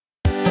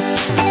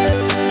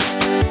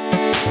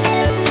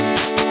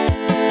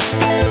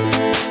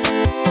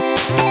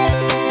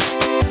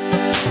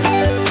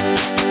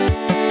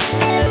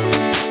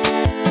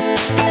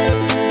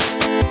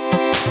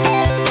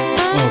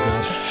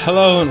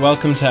Hello and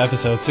welcome to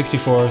episode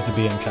 64 of the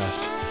BM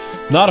Cast.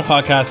 Not a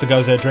podcast that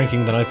goes out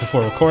drinking the night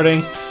before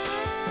recording,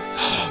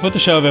 but the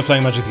show about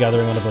playing Magic the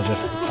Gathering on a budget.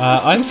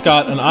 I'm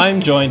Scott and I'm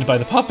joined by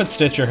the puppet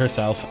stitcher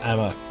herself,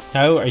 Emma.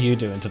 How are you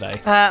doing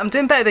today? I'm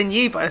doing better than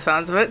you by the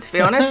sounds of it, to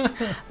be honest.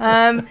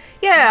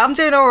 Yeah, I'm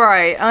doing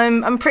alright.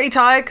 I'm pretty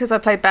tired because I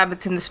played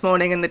badminton this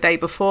morning and the day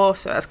before,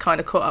 so that's kind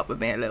of caught up with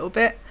me a little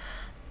bit.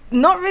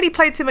 Not really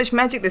played too much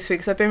Magic this week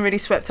because I've been really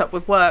swept up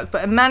with work,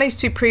 but I managed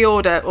to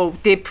pre-order, or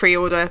did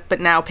pre-order, but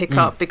now pick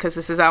up because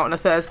this is out on a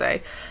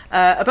Thursday.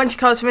 A bunch of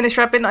cards from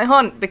Innistrad Midnight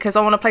Hunt because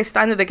I want to play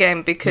Standard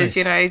again because,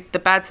 You know, the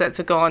bad sets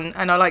are gone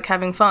and I like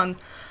having fun.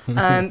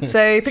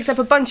 So picked up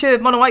a bunch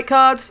of mono white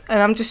cards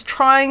and I'm just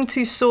trying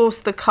to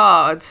source the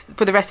cards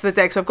for the rest of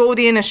the deck. So I've got all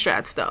the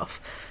Innistrad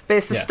stuff, but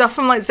it's the stuff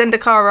from like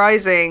Zendikar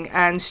Rising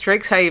and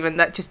Strixhaven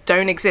that just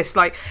don't exist.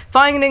 Like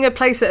finding a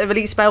playset of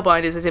Elite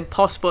Spellbinders is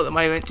impossible at the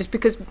moment just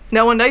because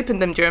no one opened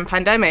them during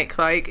pandemic.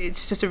 Like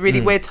it's just a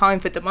really weird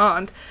time for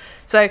demand.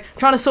 So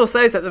trying to source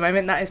those at the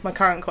moment, that is my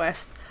current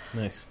quest.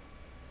 Nice.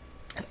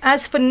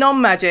 As for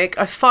non-Magic,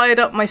 I fired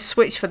up my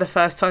Switch for the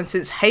first time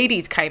since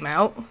Hades came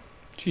out.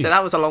 Jeez. So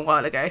that was a long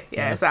while ago.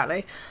 Yeah,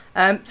 exactly.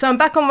 So I'm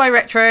back on my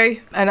retro,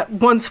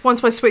 and once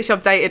my Switch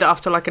updated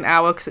after like an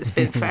hour, because it's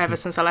been forever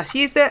since I last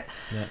used it,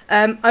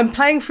 I'm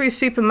playing through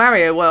Super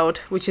Mario World,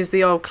 which is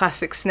the old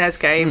classic SNES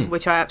game,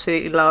 which I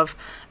absolutely love.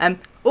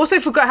 Also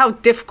forgot how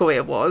difficult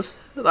it was.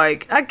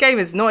 Like, that game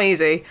is not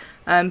easy,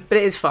 but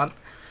it is fun.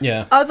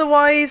 Yeah.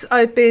 Otherwise,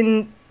 I've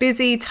been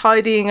busy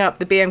tidying up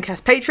the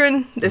BMcast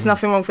Patreon. There's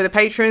nothing wrong for the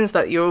patrons,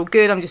 that you're all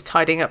good. I'm just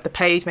tidying up the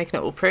page, making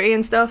it all pretty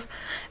and stuff.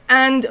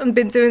 And I've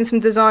been doing some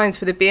designs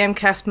for the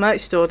BMcast merch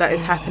store that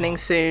is happening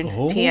soon,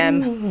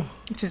 TM,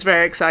 which is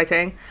very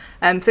exciting.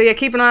 So yeah,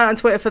 keep an eye out on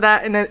Twitter for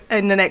that.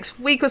 In the next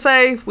week or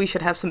so, we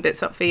should have some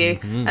bits up for you.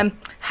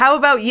 How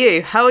about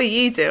you? How are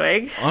you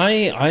doing?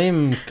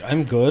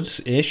 I'm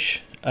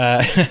good-ish.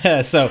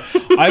 So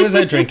I was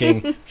out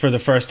drinking for the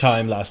first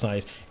time last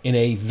night in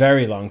a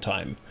very long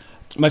time.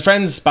 My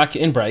friends back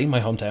in Bray,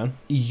 my hometown,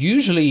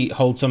 usually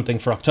hold something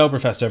for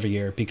Oktoberfest every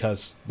year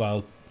because,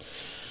 well,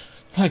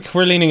 like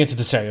we're leaning into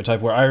the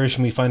stereotype, we're Irish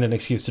and we find an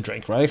excuse to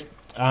drink, right?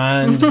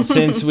 And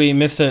since we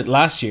missed it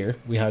last year,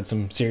 we had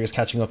some serious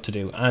catching up to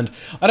do. And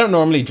I don't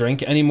normally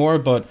drink anymore,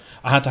 but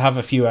I had to have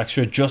a few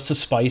extra just to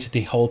spite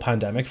the whole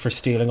pandemic for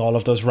stealing all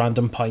of those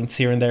random pints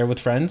here and there with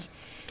friends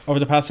over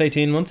the past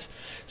 18 months.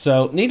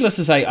 So needless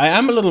to say, I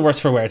am a little worse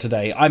for wear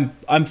today.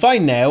 I'm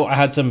fine now. I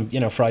had some,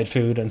 fried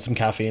food and some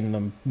caffeine and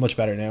I'm much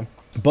better now.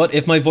 But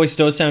if my voice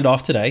does sound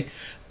off today,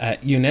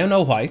 you now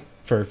know why,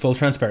 for full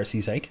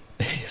transparency's sake.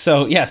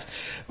 So yes,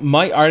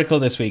 my article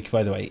this week,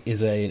 by the way,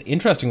 is an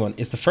interesting one.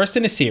 It's the first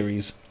in a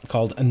series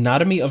called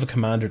Anatomy of a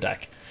Commander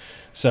Deck.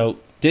 So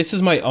this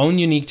is my own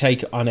unique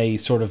take on a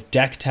sort of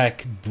deck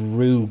tech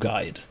brew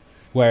guide,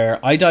 where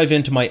I dive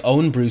into my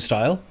own brew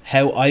style,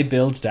 how I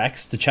build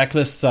decks, the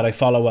checklists that I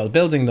follow while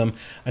building them,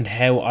 and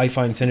how I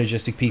find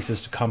synergistic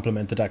pieces to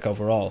complement the deck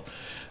overall.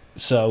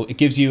 So it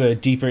gives you a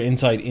deeper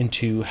insight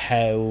into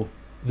how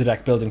the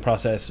deck building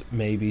process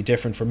may be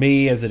different for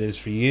me as it is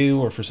for you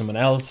or for someone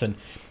else, and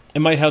it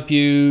might help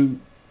you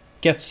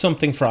get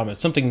something from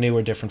it, something new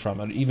or different from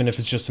it, even if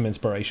it's just some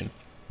inspiration.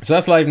 So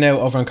that's live now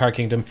over on Card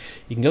Kingdom.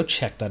 You can go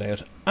check that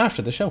out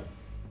after the show.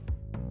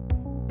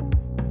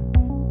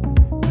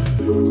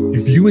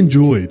 If you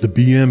enjoy the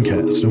BM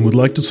Cast and would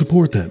like to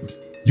support them,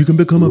 you can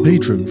become a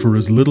patron for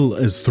as little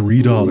as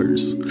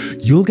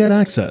 $3. You'll get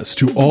access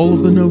to all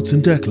of the notes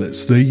and deck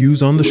lists they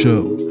use on the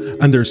show,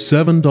 and their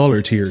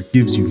 $7 tier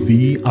gives you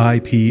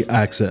VIP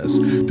access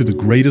to the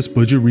greatest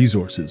budget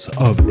resources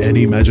of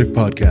any Magic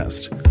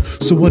podcast.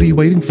 So what are you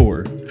waiting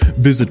for?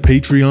 Visit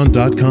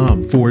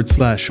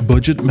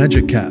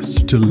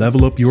patreon.com/budgetmagiccast to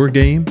level up your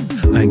game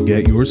and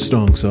get your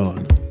stonks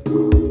on.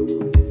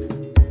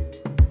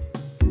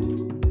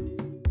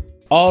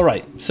 All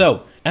right,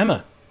 so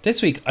Emma,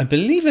 this week I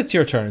believe it's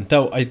your turn,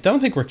 though I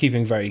don't think we're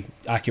keeping very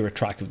accurate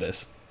track of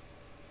this.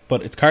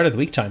 But it's card of the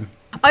week time.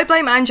 I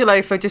blame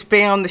Angelo for just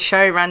being on the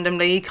show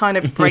randomly. He kind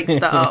of breaks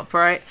that up,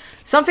 right?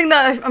 Something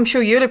that I'm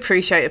sure you'll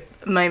appreciate at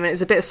the moment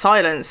is a bit of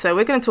silence. So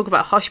we're going to talk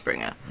about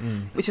Hushbringer,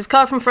 which is a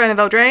card from Throne of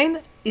Eldraine.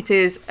 It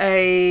is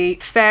a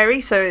fairy,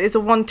 so it is a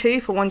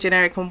 1/2 for 1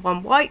 generic and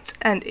 1 white,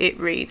 and it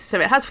reads, so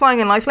it has flying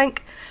and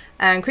lifelink,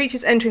 and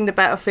creatures entering the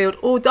battlefield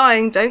or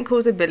dying don't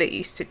cause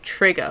abilities to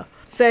trigger.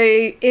 So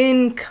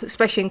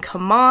especially in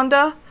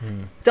Commander,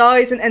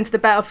 dies and enter the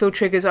battlefield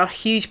triggers are a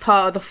huge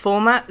part of the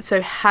format, so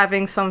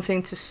having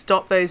something to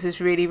stop those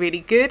is really,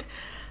 really good.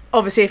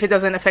 Obviously, if it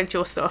doesn't affect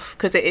your stuff,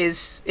 because it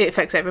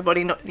affects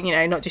everybody, not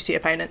just your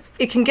opponents.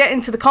 It can get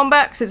into the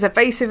combat because it's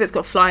evasive. It's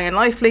got flying and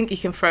lifelink. You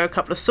can throw a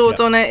couple of swords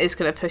on it. It's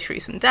going to push through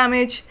some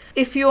damage.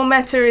 If your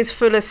meta is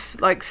full of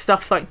like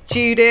stuff like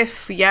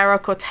Judith,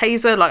 Yarok, or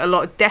Taser, like a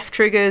lot of death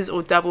triggers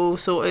or double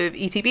sort of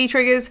ETB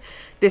triggers,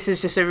 this is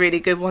just a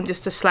really good one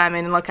just to slam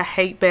in like a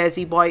hate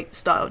Bearsy white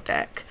style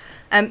deck.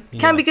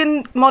 Can be good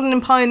in Modern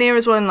and Pioneer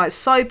as well in like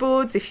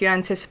sideboards if you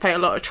anticipate a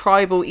lot of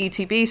tribal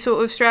ETB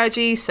sort of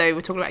strategy. So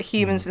we're talking about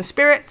humans and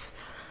spirits.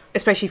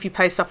 especially if you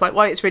play stuff like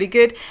White, it's really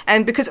good.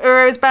 And because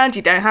Uro is banned,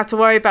 you don't have to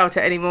worry about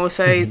it anymore.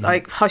 So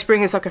like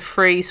Hushbringer is like a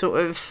free sort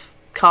of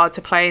card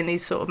to play in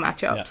these sort of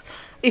matchups. Yeah.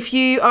 If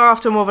you are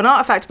after more of an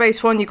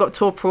artifact-based one, you've got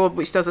Torpor,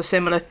 which does a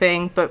similar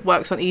thing, but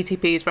works on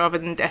ETPs rather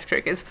than Death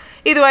Triggers.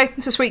 Either way,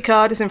 it's a sweet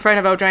card. It's in Throne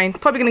of Eldraine.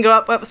 Probably going to go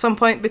up at some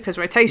point because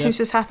rotations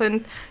just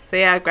happened. So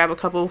yeah, grab a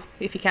couple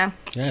if you can.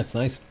 Yeah, it's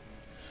nice.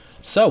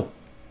 So,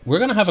 we're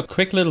going to have a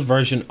quick little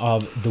version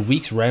of the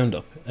week's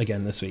roundup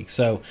again this week.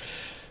 So,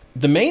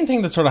 the main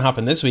thing that sort of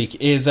happened this week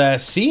is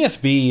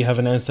CFB have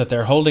announced that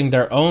they're holding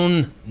their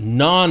own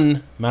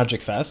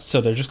non-Magic Fest. So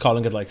they're just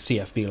calling it like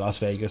CFB Las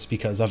Vegas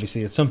because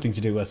obviously it's something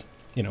to do with,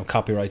 you know,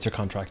 copyrights or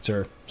contracts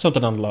or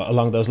something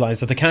along those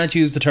lines that they can't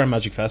use the term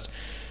Magic Fest.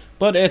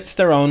 But it's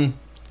their own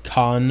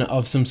con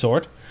of some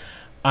sort.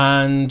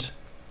 And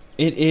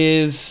it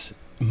is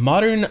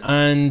modern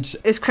and...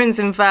 It's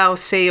Crimson Vow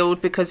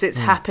sealed because it's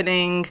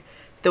happening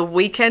the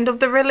weekend of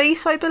the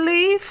release, I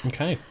believe.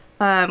 Okay.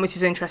 Which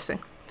is interesting.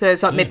 So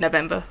it's like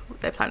mid-November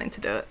they're planning to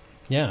do it.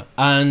 Yeah,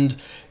 and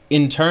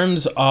in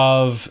terms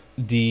of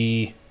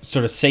the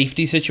sort of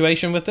safety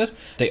situation with it,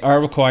 they are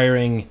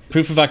requiring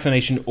proof of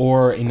vaccination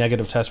or a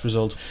negative test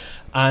result,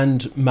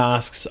 and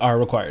masks are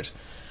required.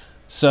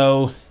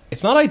 So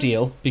it's not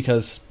ideal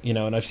because, you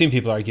know, and I've seen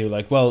people argue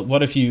like, well,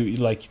 what if you,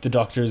 like, the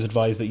doctors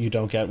advise that you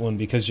don't get one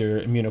because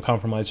you're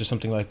immunocompromised or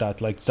something like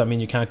that? Like, does that mean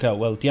you can't go?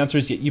 Well, the answer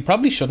is you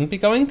probably shouldn't be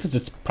going because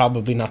it's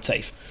probably not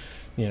safe,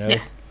 you know?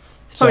 Yeah.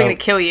 It's probably going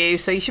to kill you,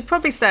 so you should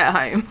probably stay at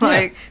home.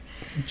 Like,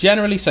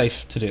 generally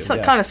safe to do. So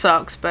it kind of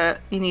sucks,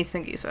 but you need to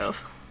think of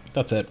yourself.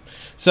 That's it.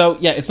 So,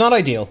 yeah, it's not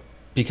ideal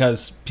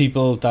because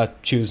people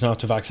that choose not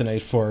to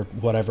vaccinate for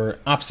whatever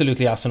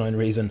absolutely asinine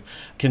reason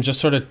can just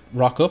sort of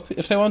rock up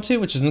if they want to,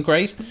 which isn't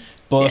great.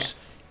 But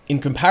in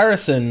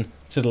comparison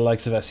to the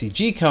likes of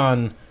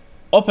SCGCon,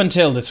 up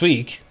until this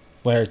week,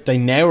 where they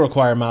now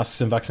require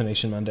masks and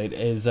vaccination mandate,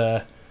 is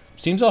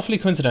seems awfully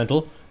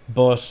coincidental.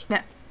 But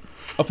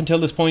up until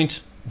this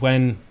point,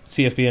 when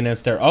CFB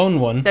announced their own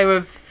one, they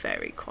were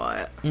very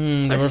quiet. They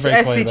were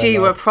very quiet.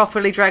 SCG were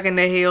properly dragging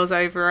their heels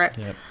over it.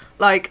 Yep.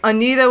 Like, I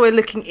knew they were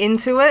looking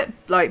into it,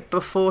 like,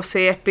 before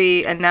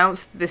CFB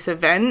announced this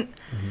event,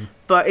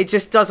 but it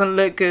just doesn't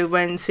look good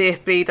when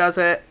CFB does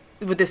it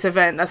with this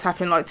event that's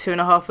happening like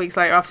 2.5 weeks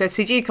later after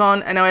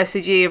SCGCon, and now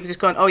SCG have just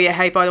gone, oh yeah,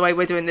 hey, by the way,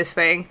 we're doing this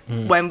thing,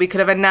 when we could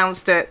have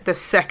announced it the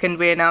second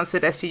we announced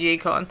it at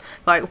SCGCon.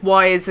 Like,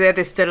 why is there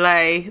this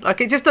delay?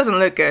 Like, it just doesn't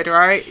look good,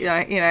 right?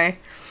 You know.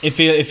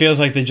 It feels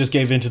like they just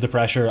gave into the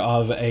pressure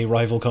of a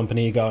rival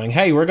company going,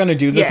 hey, we're going to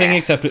do the thing,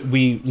 except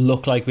we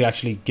look like we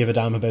actually give a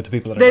damn about the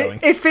people that are going.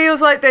 It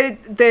feels like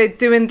they're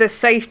doing the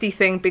safety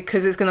thing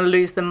because it's going to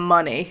lose them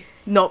money,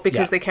 not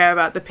because they care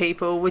about the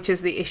people, which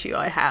is the issue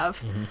I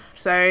have.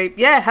 So,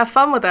 yeah, have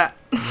fun with that.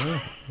 Yeah,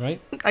 right.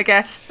 I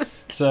guess.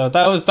 So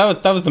that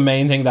was the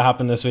main thing that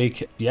happened this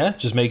week. Yeah,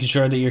 just making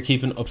sure that you're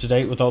keeping up to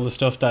date with all the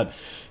stuff that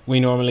we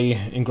normally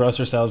engross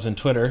ourselves in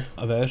Twitter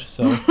about.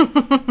 So,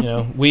 you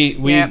know,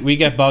 we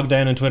get bogged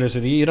down in Twitter, so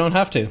you don't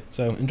have to.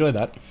 So enjoy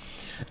that.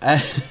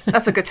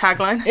 That's a good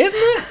tagline, isn't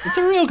it? It's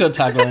a real good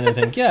tagline, I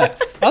think. Yeah,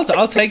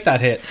 I'll take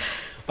that hit.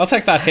 I'll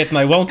take that hit, and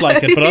I won't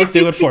like it, but I'll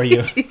do it for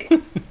you.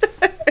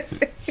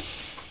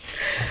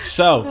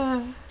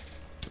 So,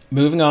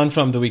 moving on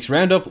from the week's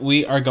roundup,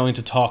 we are going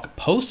to talk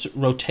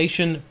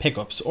post-rotation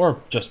pickups,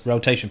 or just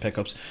rotation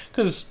pickups,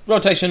 because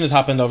rotation has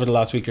happened over the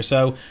last week or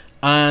so,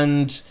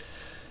 and...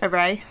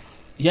 Hooray.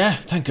 Yeah,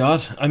 thank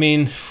God. I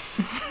mean,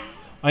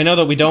 I know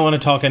that we don't want to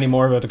talk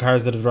anymore about the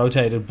cards that have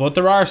rotated, but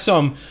there are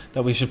some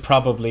that we should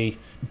probably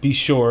be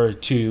sure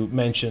to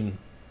mention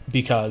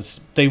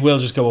because they will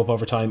just go up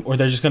over time, or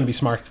they're just going to be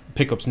smart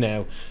pickups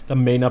now that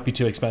may not be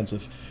too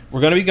expensive. We're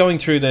going to be going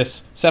through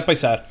this set by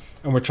set,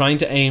 and we're trying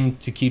to aim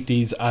to keep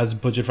these as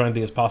budget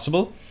friendly as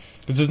possible.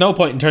 Because there's no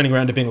point in turning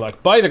around and being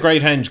like, buy the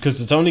Great Henge because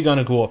it's only going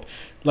to go up.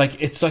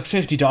 Like, it's like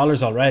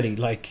 $50 already.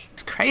 Like,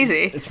 it's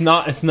crazy. It's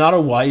not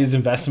a wise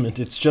investment.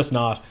 It's just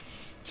not.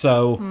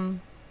 So,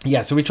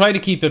 yeah. So we try to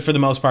keep it for the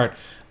most part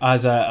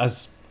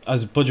as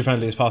budget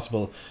friendly as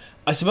possible.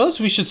 I suppose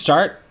we should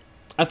start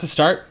at the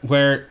start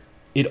where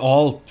it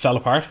all fell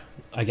apart.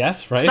 I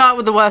guess, right? Start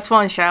with the worst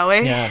one, shall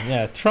we?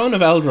 Yeah. Throne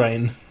of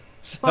Eldraine.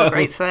 So, what a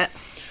great set.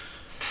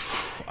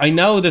 I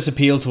know this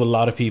appealed to a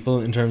lot of people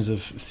in terms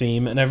of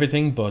theme and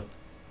everything, but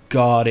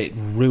God, it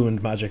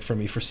ruined Magic for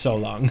me for so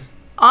long.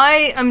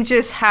 I am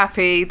just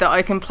happy that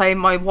I can play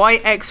my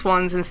white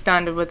X1s in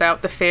Standard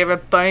without the fear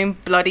of Bone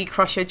Bloody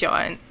Crusher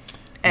Giant.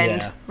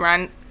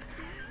 Rant.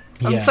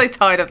 I'm so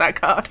tired of that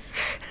card.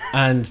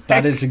 And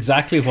that is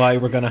exactly why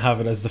we're going to have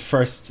it as the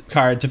first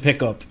card to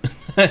pick up.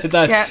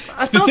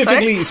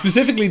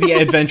 Specifically the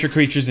adventure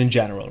creatures in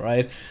general,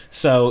 right?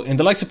 So in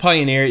the likes of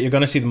Pioneer, you're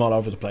going to see them all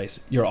over the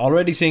place. You're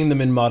already seeing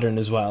them in Modern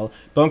as well.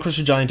 Bone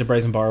Crusher Giant and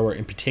Brazen Borrower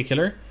in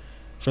particular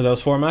for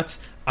those formats.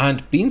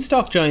 And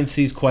Beanstalk Giant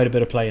sees quite a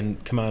bit of play in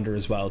Commander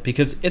as well,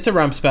 because it's a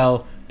ramp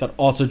spell that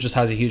also just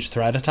has a huge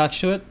threat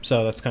attached to it,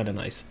 so that's kind of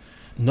nice.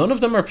 None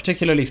of them are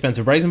particularly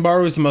expensive. Brazen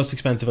Borrower is the most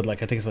expensive at I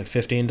think it's like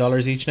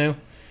 $15 each now.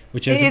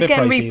 which is it a is bit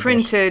getting pricey,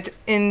 reprinted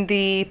in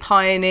the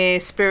Pioneer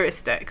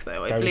Spirits deck,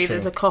 though. I Very believe true.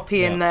 there's a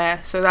copy in Yeah. there,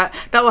 so that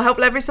will help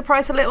leverage the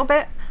price a little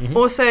bit.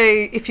 Also,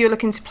 if you're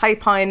looking to play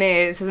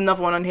Pioneers, there's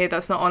another one on here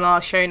that's not on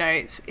our show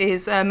notes,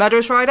 is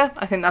Murderous Rider.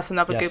 I think that's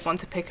another Yes. good one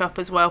to pick up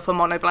as well for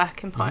Mono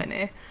Black and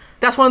Pioneer.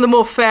 That's one of the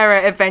more fairer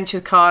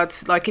adventure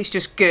cards. Like, it's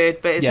just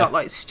good, but it's Yeah. not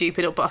like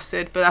stupid or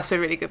busted. But that's a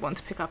really good one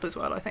to pick up as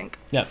well, I think.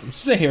 Yeah,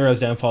 this is a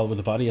hero's downfall with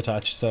a body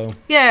attached, so...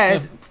 Yeah,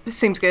 it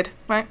seems good,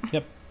 right?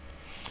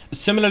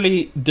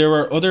 Similarly, there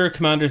were other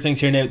Commander things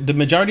here. Now, the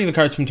majority of the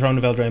cards from Throne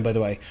of Eldraine, by the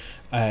way,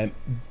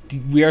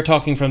 we are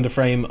talking from the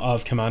frame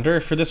of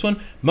Commander for this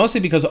one, mostly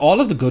because all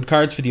of the good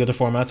cards for the other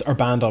formats are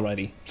banned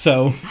already.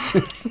 So,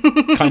 it's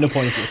kind of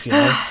pointless, you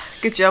know?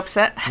 Good job,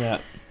 Set. Yeah,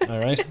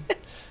 alright.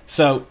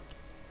 So,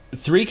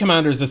 3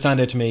 commanders that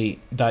stand out to me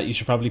that you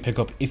should probably pick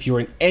up if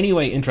you're in any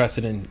way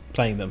interested in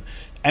playing them.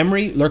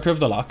 Emery, Lurker of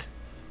the Loch,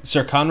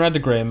 Sir Conrad the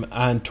Grim,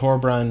 and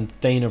Torbrand,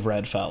 Thane of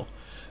Redfell.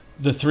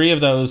 The 3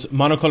 of those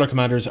monocolor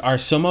commanders are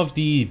some of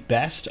the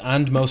best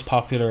and most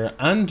popular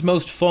and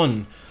most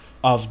fun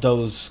of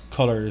those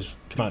colors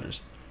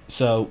commanders.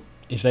 So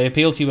if they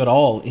appeal to you at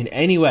all in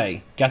any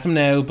way, get them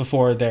now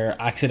before they're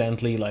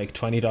accidentally like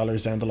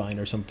 $20 down the line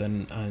or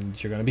something,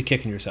 and you're going to be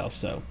kicking yourself.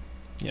 So,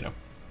 you know.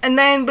 And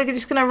then we're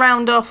just going to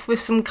round off with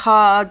some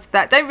cards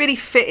that don't really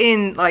fit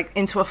in like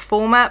into a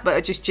format, but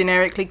are just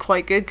generically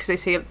quite good because they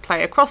see it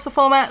play across the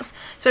formats.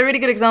 So a really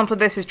good example of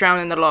this is Drown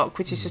in the Loch,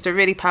 which is just a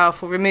really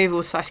powerful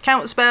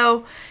removal/counter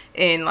spell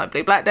in like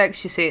blue-black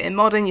decks. You see it in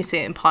Modern, you see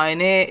it in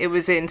Pioneer. It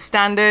was in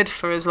Standard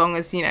for as long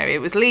as, you know,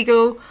 it was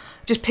legal.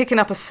 Just picking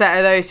up a set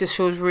of those just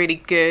feels really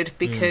good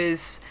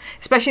because,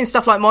 especially in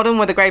stuff like Modern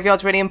where the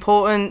graveyard's really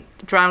important,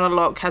 Drown in the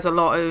Loch has a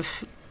lot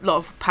of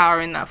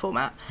power in that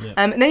format. Yeah.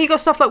 And then you got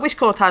stuff like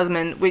Wishclaw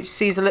Tasman, which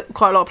sees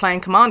quite a lot of play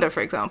in Commander,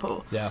 for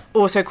example. Yeah.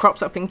 Also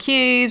crops up in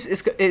cubes.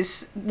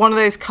 It's one of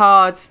those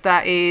cards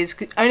that is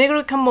only going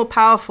to become more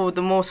powerful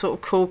the more sort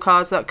of cool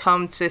cards that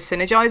come to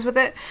synergize with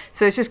it.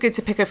 So it's just good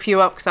to pick a few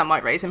up because that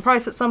might raise in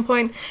price at some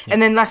point. Yeah.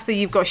 And then lastly,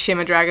 you've got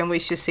Shimmer Dragon,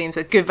 which just seems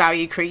a good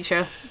value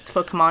creature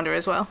for Commander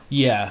as well.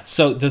 Yeah.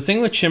 So the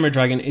thing with Shimmer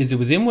Dragon is it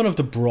was in one of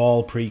the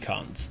Brawl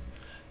precons.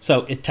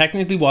 So it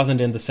technically wasn't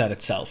in the set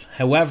itself.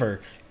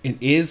 However, it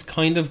is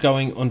kind of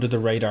going under the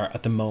radar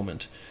at the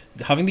moment.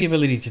 Having the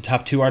ability to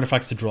tap 2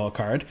 artifacts to draw a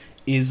card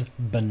is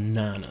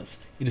bananas.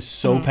 It is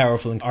so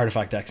powerful in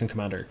artifact decks in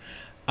Commander.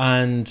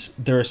 And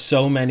there are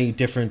so many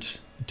different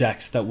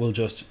decks that will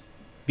just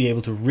be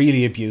able to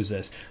really abuse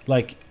this.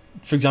 Like,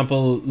 for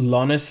example,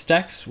 Lonis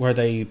decks, where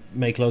they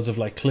make loads of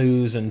like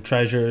clues and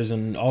treasures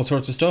and all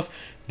sorts of stuff,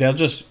 they'll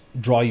just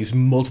draw you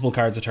multiple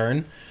cards a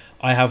turn.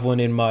 I have one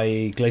in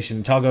my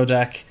Glacial Togo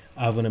deck.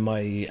 I have one in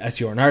my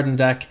Esior and Arden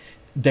deck.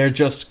 They're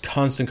just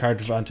constant card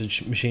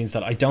advantage machines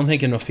that I don't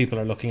think enough people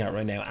are looking at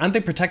right now. And they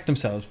protect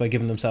themselves by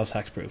giving themselves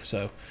hexproof.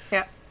 So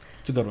yeah,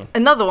 it's a good one.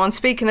 Another one,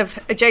 speaking of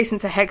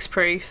adjacent to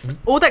hexproof,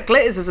 All That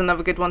Glitters is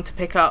another good one to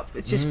pick up.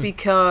 It's just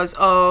because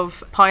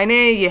of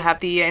Pioneer, you have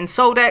the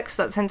Ensoul decks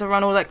that tend to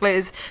run All That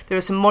Glitters. There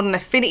are some Modern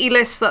Affinity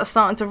lists that are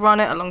starting to run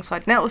it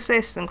alongside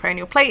Nettlecyst and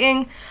Cranial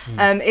Plating.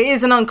 It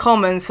is an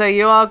uncommon, so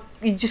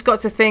you just got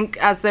to think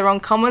as they're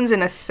uncommons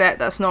in a set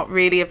that's not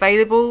really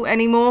available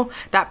anymore,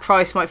 that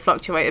price might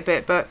fluctuate a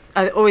bit, but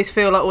I always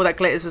feel like All That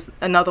Glitters is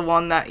another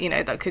one that, you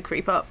know, that could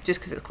creep up just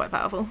because it's quite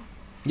powerful.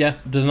 Yeah,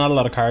 there's not a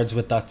lot of cards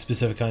with that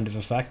specific kind of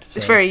effect. So.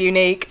 It's very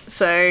unique,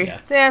 so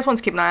yeah, it's one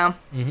to keep an eye on.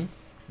 Mm-hmm.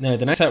 Now,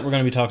 the next set we're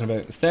going to be talking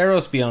about is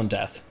Theros Beyond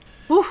Death,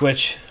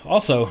 which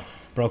also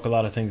broke a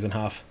lot of things in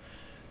half.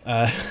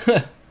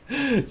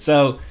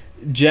 So,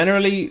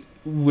 generally,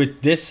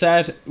 with this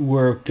set,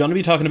 we're going to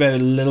be talking about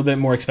a little bit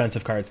more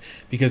expensive cards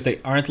because they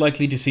aren't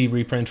likely to see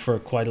reprint for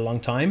quite a long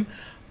time,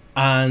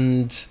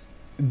 and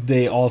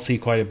they all see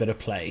quite a bit of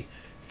play.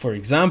 For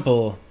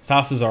example,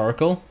 Thassa's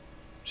Oracle,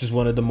 which is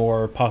one of the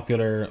more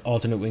popular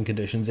alternate win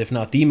conditions, if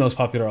not the most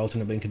popular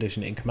alternate win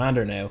condition in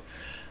Commander now.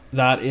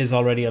 That is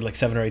already at like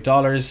 $7 or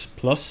 $8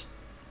 plus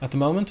at the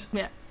moment.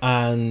 Yeah.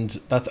 And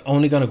that's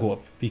only going to go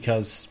up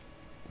because,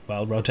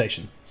 well,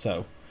 rotation.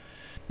 So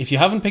if you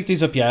haven't picked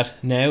these up yet,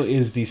 now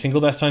is the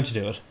single best time to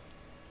do it.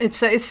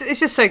 It's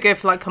just so good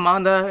for like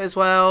Commander as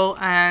well,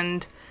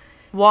 and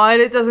while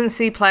it doesn't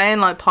see play in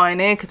like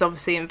Pioneer, because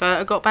obviously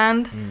Inverter got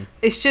banned,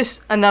 it's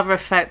just another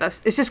effect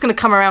it's just going to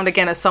come around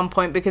again at some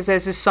point because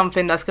there's just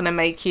something that's going to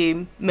make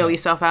you mill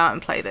yourself out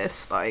and play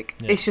this.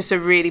 It's just a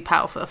really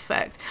powerful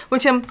effect.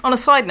 Which, on a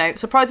side note,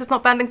 surprised it's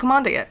not banned in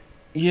Commander yet.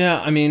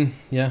 Yeah, I mean,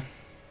 yeah.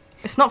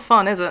 It's not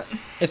fun, is it?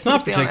 It's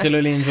not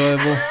particularly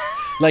enjoyable.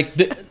 Like,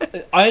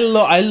 I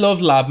love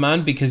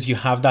Labman because you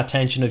have that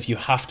tension of you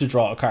have to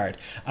draw a card.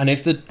 And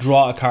if the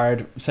draw a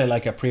card, say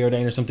like a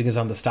Preordain or something is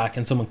on the stack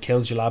and someone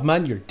kills your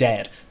Labman, you're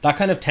dead. That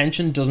kind of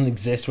tension doesn't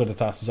exist with a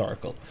Thassa's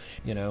Oracle,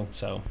 you know,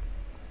 so,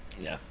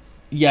 yeah.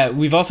 Yeah,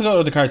 we've also got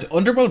other cards.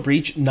 Underworld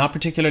Breach, not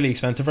particularly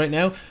expensive right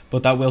now,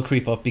 but that will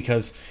creep up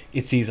because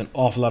it sees an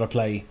awful lot of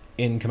play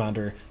in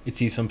Commander. It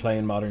sees some play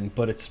in Modern,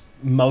 but it's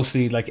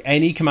mostly like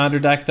any Commander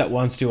deck that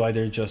wants to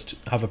either just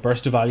have a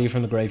burst of value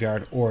from the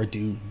graveyard or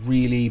do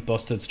really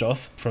busted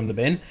stuff from the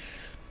bin.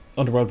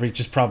 Underworld Breach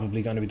is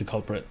probably going to be the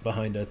culprit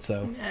behind it,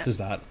 so there's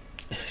that.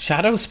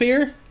 Shadow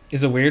Spear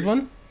is a weird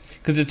one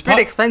because it's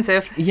really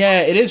expensive.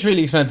 Yeah, it is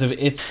really expensive.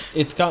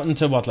 It's gotten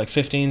to what, like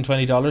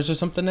 $15-$20 or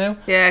something now.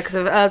 Yeah, because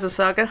of Urza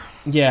Saga.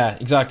 Yeah,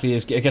 exactly.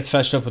 It gets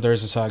fetched up with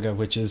Urza Saga,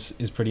 which is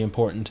pretty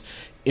important.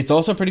 It's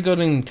also pretty good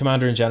in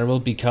Commander in general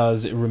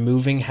because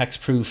removing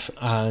hexproof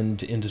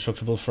and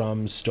indestructible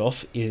from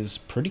stuff is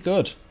pretty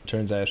good,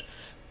 turns out.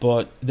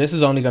 But this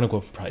is only going to go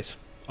up in price.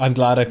 I'm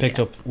glad I picked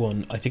up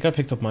one. I think I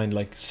picked up mine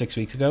like 6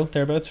 weeks ago,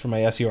 thereabouts, for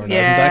my SER and Arden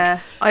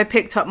deck. I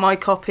picked up my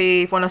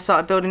copy when I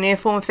started building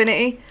Nearform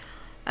Affinity.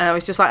 And I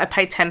was just like, I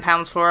paid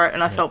 £10 for it,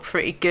 and I felt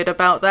pretty good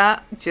about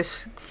that.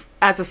 Just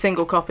as a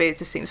single copy, it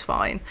just seems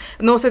fine.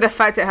 And also the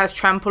fact it has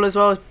trample as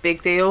well is a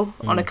big deal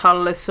on a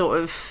colourless sort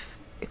of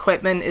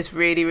equipment is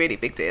really, really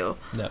big deal.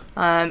 Yeah.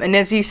 And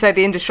as you said,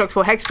 the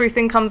indestructible hexproof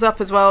thing comes up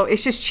as well.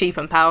 It's just cheap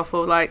and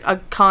powerful. Like, I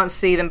can't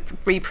see them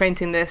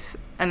reprinting this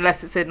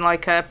unless it's in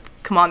like a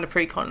Commander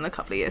Precon in a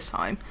couple of years'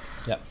 time.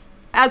 Yeah.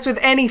 As with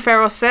any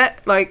Theros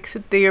set, like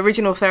the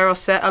original Theros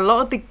set, a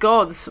lot of the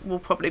gods will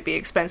probably be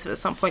expensive at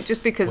some point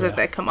just because of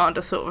their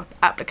commander sort of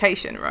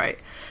application, right?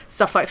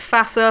 Stuff like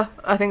Thassa,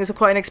 I think, is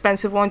quite an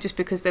expensive one just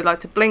because they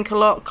like to blink a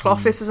lot.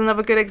 Klothys is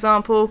another good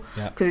example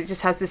because it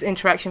just has this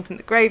interaction from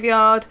the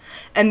graveyard.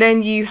 And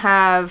then you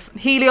have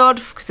Heliod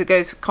because it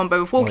goes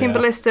combo with Walking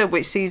Ballista,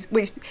 which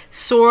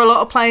saw a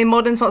lot of play in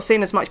Modern. It's not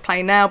seen as much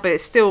play now, but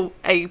it's still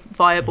a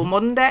viable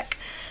Modern deck.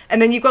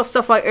 And then you've got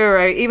stuff like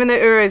Uro. Even though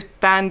Uro is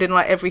banned in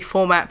like every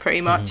format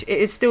pretty much, it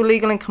is still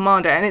legal in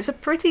Commander, and it's a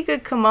pretty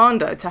good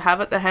commander to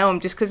have at the helm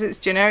just because it's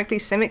generically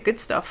Simic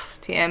good stuff,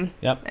 TM.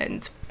 Yep.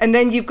 And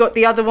then you've got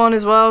the other one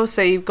as well.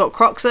 So you've got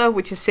Croxa,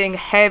 which is seeing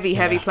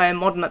heavy play in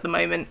Modern at the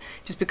moment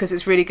just because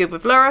it's really good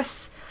with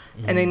Lurrus.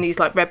 And then these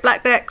like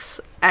red-black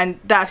decks, and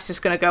that's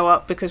just going to go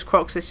up because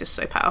Croxa is just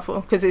so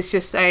powerful because it's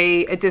just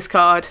a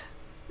discard,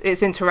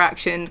 its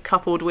interaction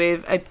coupled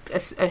with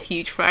a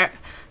huge threat.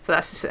 So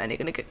that's just only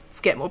going to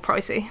get more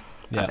pricey,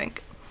 I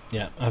think.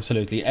 Yeah,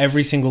 absolutely.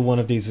 Every single one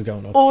of these is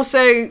going up.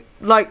 Also,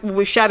 like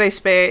with Shadow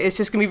Spear, it's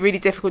just going to be really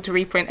difficult to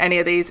reprint any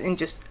of these in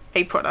just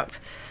a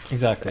product.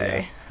 Exactly. So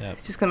yeah.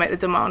 It's just going to make the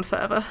demand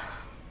forever.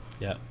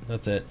 Yeah,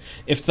 that's it.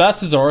 If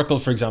Thassa's Oracle,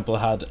 for example,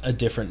 had a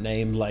different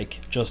name,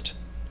 like just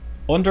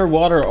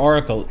Underwater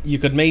Oracle, you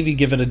could maybe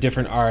give it a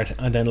different art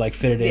and then like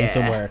fit it in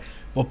somewhere.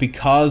 But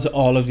because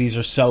all of these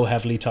are so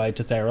heavily tied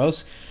to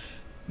Theros,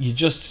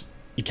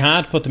 you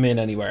can't put them in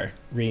anywhere,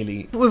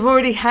 really. We've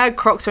already had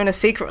Croxa in a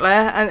secret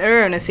lair and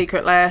Ur in a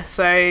secret lair,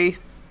 so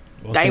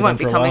they won't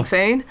be coming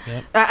soon.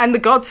 Yep. And the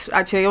gods,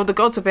 actually, all the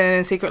gods have been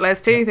in secret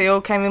lairs too. Yep. They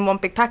all came in one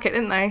big packet,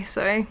 didn't they?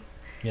 So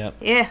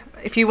yeah,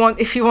 if you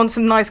want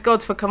some nice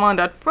gods for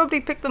Commander, I'd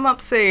probably pick them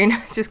up soon,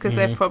 just because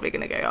they're probably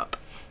going to go up.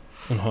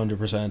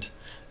 100%.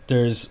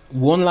 There's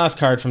one last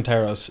card from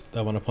Theros that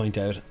I want to point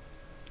out,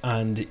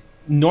 and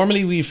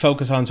normally we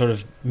focus on sort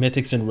of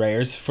mythics and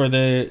rares for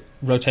the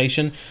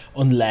rotation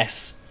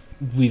unless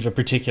we've a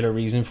particular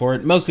reason for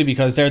it, mostly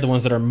because they're the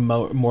ones that are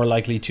more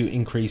likely to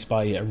increase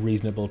by a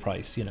reasonable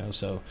price,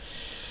 so,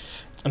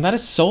 and that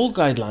is Soul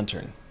Guide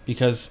Lantern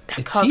because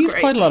it sees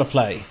quite a lot of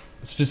play,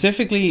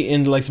 specifically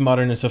in the likes of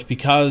Modern and stuff,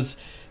 because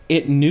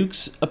it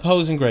nukes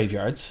opposing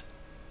graveyards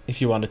if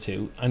you wanted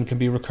to and can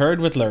be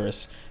recurred with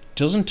Lurrus,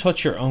 doesn't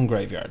touch your own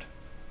graveyard,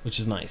 which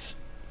is nice.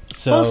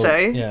 So also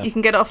you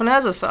can get it off an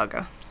Urza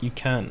Saga. You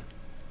can,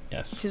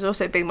 yes. Which is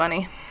also big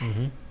money.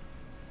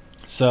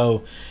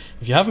 So,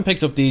 if you haven't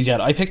picked up these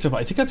yet, I think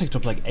I picked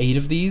up like 8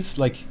 of these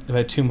like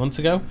about 2 months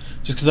ago,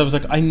 just because I was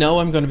like, I know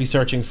I'm going to be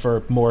searching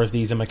for more of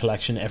these in my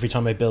collection every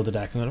time I build a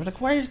deck, and I'm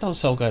like, where's those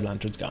Soul Guide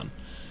Lanterns gone?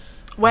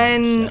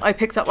 When I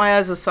picked up my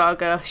Urza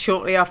Saga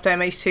shortly after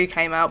MH2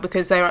 came out,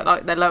 because they were at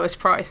like their lowest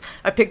price,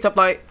 I picked up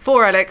like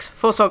 4 relics,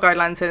 4 Soul Guide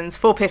Lanterns,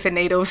 4 Piffin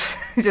Needles.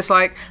 Just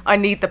like, I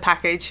need the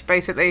package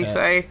basically,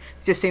 so it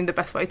just seemed the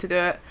best way to do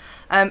it.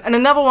 And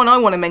another one I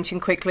want to mention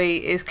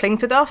quickly is Cling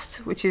to Dust,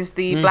 which is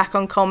the black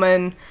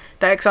uncommon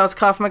that exiles a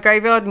card from a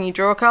graveyard and you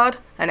draw a card,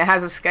 and it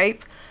has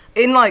Escape.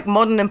 In like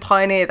Modern and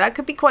Pioneer, that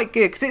could be quite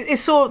good because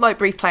it's sort of like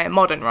brief play in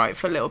Modern, right,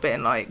 for a little bit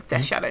in like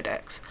Death Shadow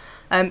decks.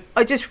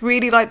 I just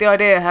really like the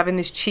idea of having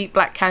this cheap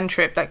black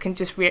cantrip that can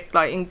just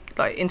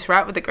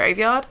interact with the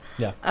graveyard.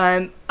 Yeah.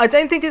 I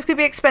don't think it's going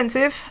to be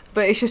expensive,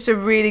 but it's just a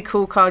really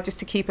cool card just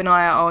to keep an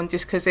eye out on,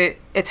 just because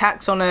it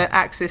attacks on an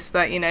axis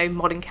that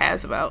Modern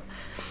cares about.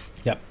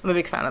 Yep. I'm a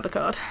big fan of the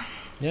card.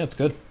 Yeah, it's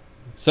good.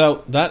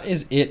 So that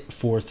is it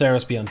for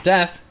Theros Beyond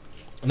Death.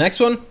 Next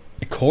one,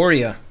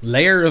 Ikoria,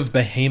 Lair of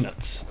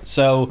Behemoths.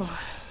 So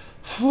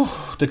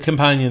the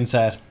companion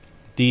set,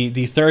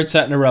 the third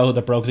set in a row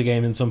that broke the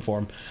game in some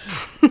form.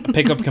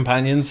 Pick up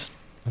companions.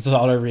 That's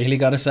all I really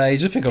got to say.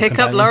 Just pick up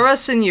companions.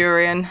 Lurrus and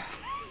Urian.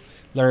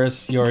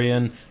 Lurrus,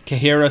 Urian,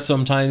 Kahira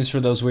sometimes for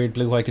those weird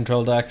blue-white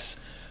control decks.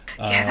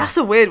 Yeah, that's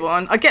a weird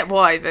one. I get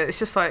why, but it's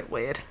just like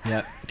weird.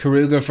 Yeah,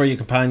 Karuga for your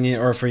companion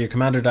or for your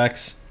commander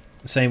decks.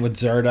 Same with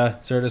Zerda.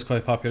 Zerda's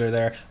quite popular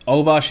there.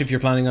 Obosh, if you're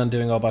planning on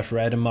doing Obosh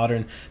Red and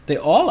Modern, they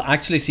all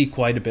actually see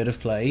quite a bit of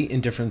play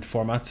in different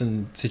formats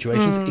and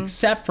situations,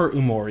 except for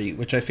Umori,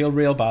 which I feel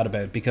real bad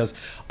about, because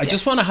I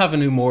just want to have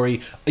an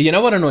Umori. You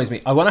know what annoys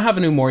me? I want to have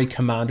an Umori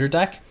commander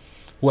deck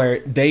where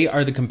they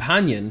are the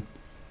companion,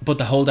 but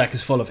the whole deck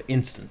is full of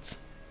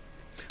instants.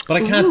 But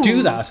I can't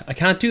do that. I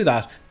can't do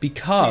that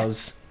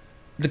because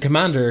the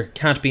commander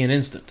can't be an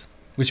instant,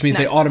 which means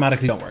they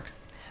automatically don't work.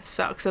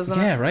 Sucks, doesn't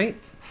it? Yeah, right?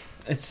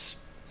 It's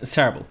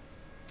terrible.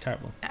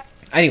 Terrible.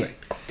 Anyway,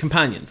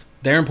 companions.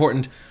 They're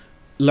important.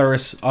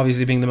 Lurrus,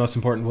 obviously being the most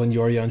important one,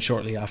 Yorion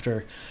shortly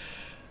after.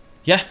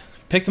 Yeah,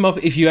 pick them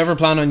up. If you ever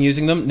plan on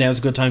using them, now's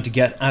a good time to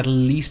get at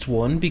least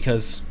one,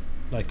 because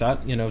like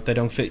that, you know, if they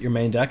don't fit your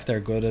main deck, they're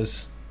good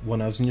as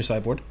one-ofs in your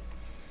sideboard.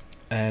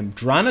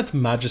 Drannith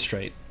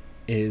Magistrate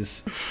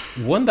is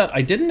one that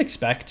I didn't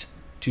expect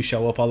to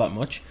show up all that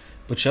much,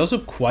 but shows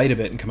up quite a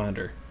bit in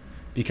Commander,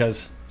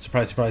 because,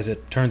 surprise, surprise,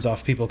 it turns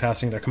off people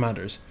casting their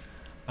commanders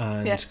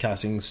and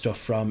casting stuff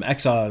from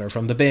Exile or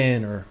from the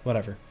bin or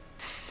whatever.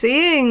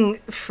 Seeing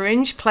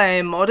Fringe play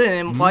in Modern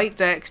in white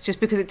decks, just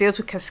because it deals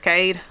with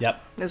Cascade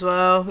as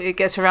well. It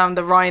gets around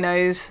the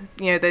rhinos,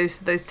 you know,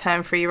 those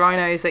turn 3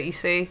 rhinos that you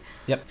see.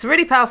 It's a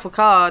really powerful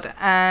card,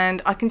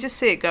 and I can just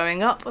see it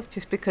going up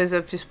just because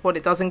of just what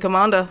it does in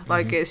Commander.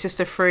 Like, it's just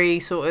a free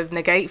sort of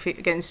negate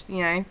against,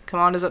 you know,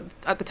 commanders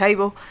at the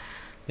table.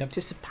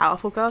 Just a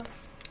powerful card.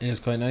 It is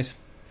quite nice.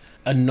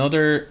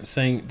 Another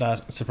thing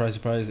that, surprise,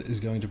 surprise, is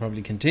going to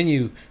probably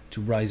continue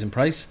to rise in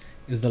price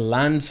is the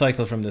land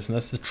cycle from this, and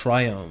that's the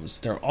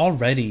Triomes. They're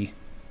already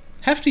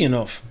hefty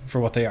enough for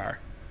what they are.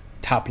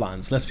 Tap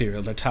lands, let's be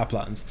real, they're tap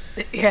lands.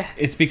 Yeah.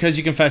 It's because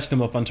you can fetch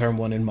them up on turn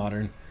 1 in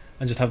Modern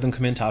and just have them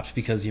come in tapped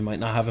because you might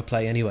not have a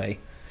play anyway.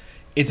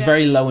 It's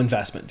very low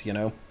investment, you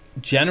know.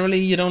 Generally,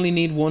 you'd only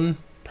need one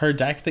per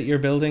deck that you're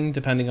building,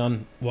 depending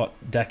on what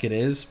deck it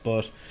is,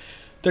 but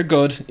they're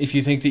good. If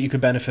you think that you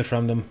could benefit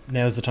from them,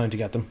 now's the time to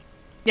get them.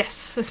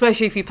 Yes,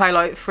 especially if you play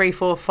like 3,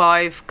 4,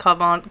 5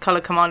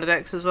 colour commander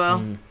decks as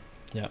well.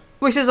 Yeah.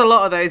 Which is a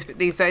lot of those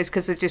these days,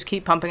 because they just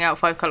keep pumping out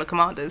 5 colour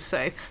commanders,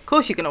 so of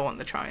course you're going to want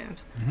the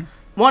Triomes.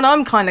 One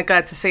I'm kind of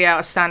glad to see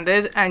out of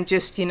Standard and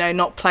just, you know,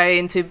 not play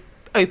into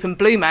open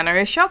blue mana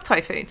is Shark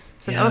Typhoon.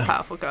 It's another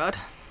powerful card.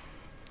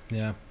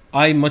 Yeah.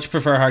 I much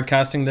prefer hard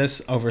casting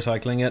this over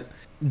cycling it.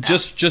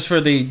 Just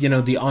for the, you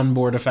know, the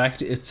onboard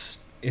effect, it's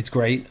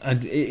great,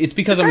 and it's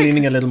because I'm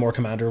leaning a little more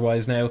commander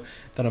wise now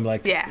that I'm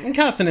like, in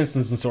casting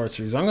instants and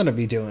sorceries, I'm going to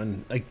be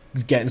doing, like,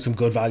 getting some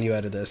good value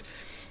out of this.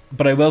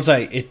 But I will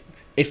say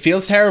it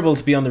feels terrible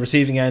to be on the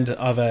receiving end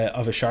of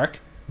a shark,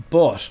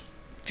 but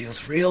it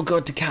feels real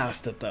good to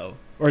cast it though,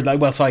 or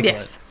like, well, cycle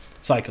it.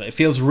 It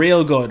feels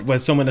real good when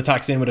someone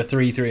attacks in with a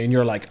 3/3 and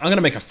you're like, I'm going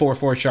to make a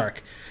 4/4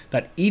 shark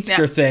that eats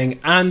your thing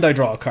and I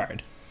draw a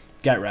card.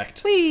 Get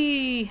wrecked.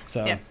 Whee!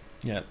 So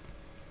yeah.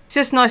 It's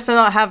just nice to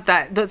not have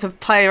that, to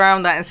play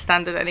around that in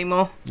Standard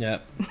anymore. Yeah.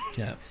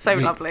 So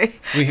lovely.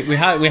 We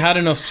had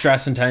enough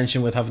stress and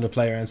tension with having to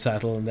play around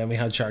Settle, and then we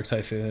had Shark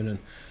Typhoon, and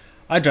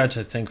I dread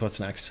to think what's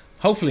next.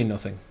 Hopefully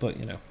nothing, but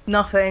you know.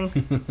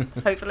 Nothing.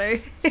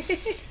 Hopefully.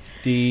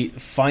 The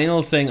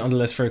final thing on the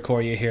list for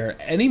Ikoria here,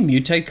 any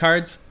mutate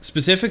cards,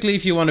 specifically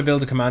if you want to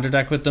build a commander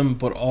deck with them,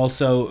 but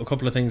also a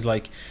couple of things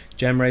like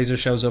Gem Razor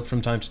shows up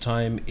from time to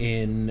time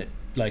in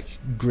like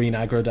green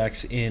aggro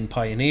decks in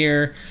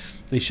Pioneer.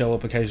 They show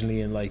up occasionally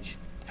in like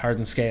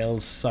Hardened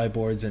Scales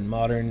sideboards in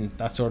Modern,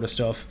 that sort of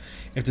stuff.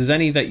 If there's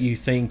any that you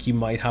think you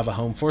might have a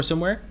home for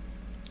somewhere,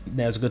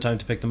 now's a good time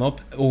to pick them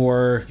up.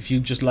 Or if you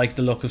just like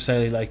the look of,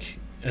 say, like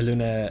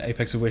Eluna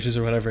Apex of Wishes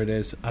or whatever it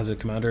is as a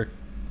commander,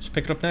 just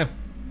pick it up now.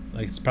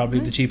 Like, it's probably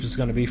the cheapest it's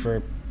going to be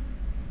for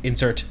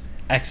insert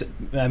X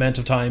amount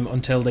of time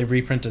until they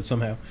reprint it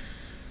somehow.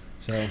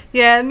 So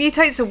yeah,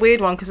 Mutate's a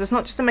weird one because it's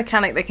not just a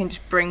mechanic they can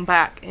just bring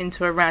back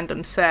into a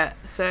random set.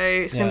 So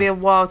it's going to be a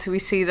while till we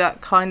see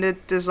that kind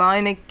of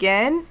design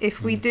again,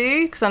 if we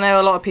do. Because I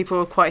know a lot of people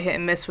are quite hit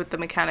and miss with the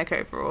mechanic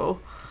overall.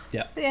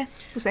 Yeah. But yeah,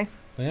 we'll see.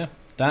 But yeah,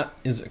 that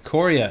is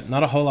Ikoria.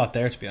 Not a whole lot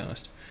there, to be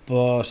honest.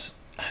 But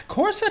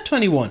Core Set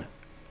 21.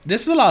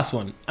 This is the last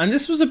one. And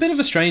this was a bit of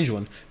a strange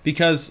one.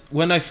 Because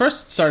when I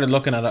first started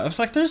looking at it, I was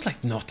like, there's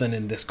like nothing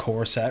in this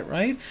core set,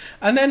 right?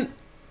 And then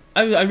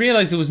I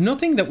realised there was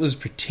nothing that was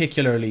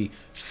particularly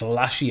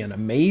flashy and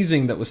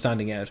amazing that was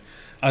standing out.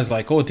 I was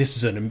like, oh, this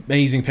is an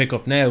amazing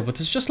pickup now. But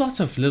there's just lots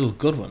of little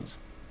good ones.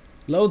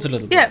 Loads of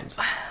little good ones.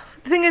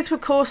 The thing is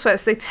with core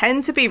sets, they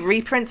tend to be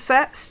reprint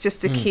sets just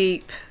to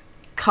keep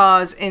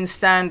cards in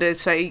Standard.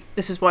 So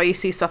this is why you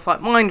see stuff like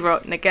Mind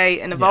Rot,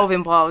 Negate and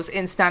Evolving Wilds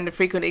in Standard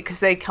frequently,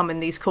 because they come in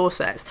these core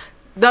sets.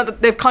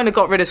 They've kind of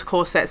got rid of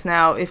core sets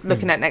now, if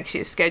looking at next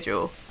year's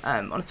schedule,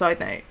 on a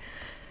side note.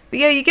 But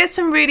yeah, you get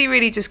some really,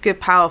 really just good,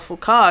 powerful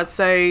cards.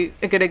 So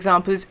a good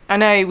example is, I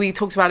know we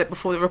talked about it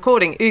before the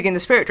recording, Ugin the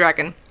Spirit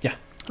Dragon. Yeah.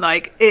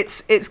 Like,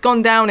 it's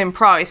gone down in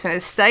price and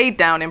it's stayed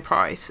down in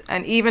price.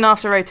 And even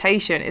after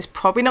rotation, it's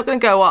probably not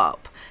going to go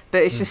up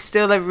but it's just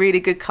still a really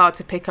good card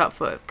to pick up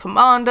for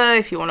Commander,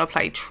 if you want to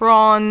play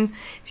Tron,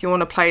 if you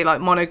want to play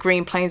like mono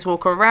green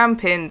Planeswalker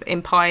Ramp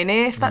in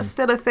Pioneer, if that's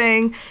still a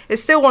thing.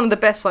 It's still one of the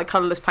best like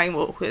colourless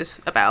Planeswalkers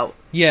about.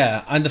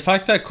 Yeah, and the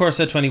fact that Core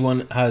Set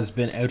 21 has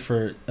been out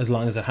for as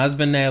long as it has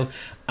been now,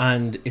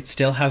 and it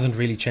still hasn't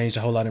really changed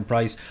a whole lot in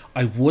price,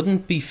 I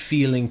wouldn't be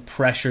feeling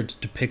pressured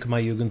to pick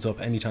my Ugins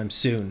up anytime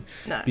soon.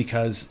 No.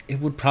 Because it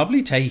would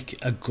probably take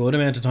a good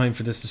amount of time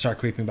for this to start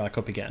creeping back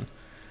up again.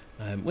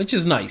 Which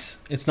is nice.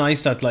 It's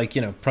nice that, like,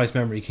 you know, price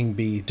memory can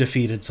be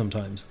defeated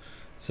sometimes.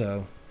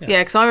 So,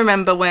 yeah, because I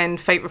remember when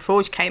Fate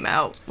Reforged came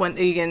out, when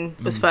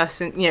Ugin was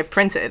first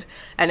printed,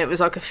 and it was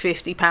like a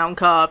 £50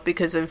 card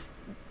because of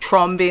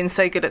Tron being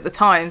so good at the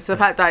time. So the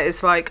fact that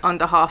it's like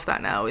under half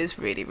that now is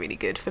really, really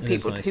good for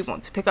people who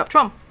want to pick up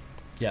Tron.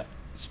 Yeah.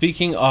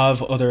 Speaking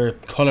of other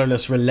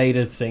colourless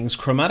related things,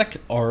 Chromatic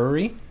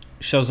Orrery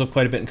shows up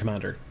quite a bit in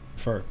Commander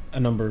for a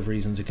number of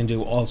reasons. It can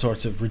do all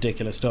sorts of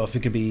ridiculous stuff.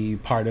 It could be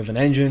part of an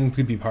engine, it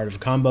could be part of a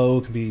combo,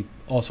 it could be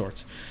all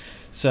sorts.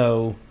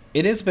 So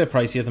it is a bit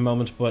pricey at the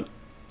moment, but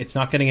it's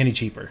not getting any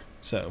cheaper.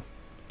 So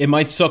it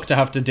might suck to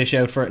have to dish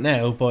out for it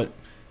now, but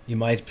you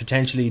might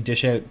potentially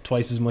dish out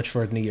twice as much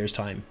for it in a year's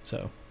time.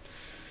 So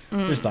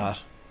there's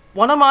that.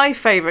 One of my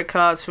favourite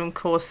cards from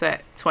Core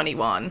Set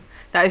 21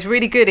 that is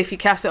really good if you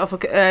cast it off,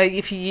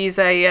 if you use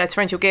a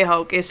Torrential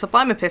Gearhulk, is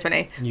Sublime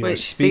Epiphany,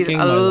 which sees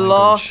a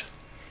lot,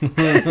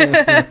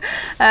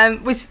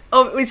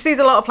 which sees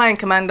a lot of play in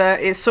Commander.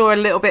 It saw a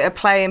little bit of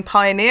play in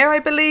Pioneer, I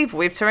believe,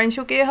 with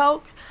Torrential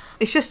Gearhulk.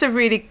 It's just a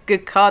really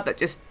good card that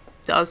just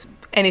does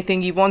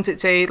anything you want it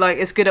to. Like,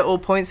 it's good at all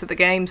points of the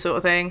game, sort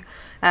of thing.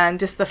 And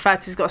just the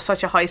fact it's got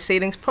such a high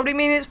ceilings probably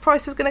mean its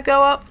price is going to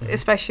go up,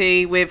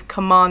 especially with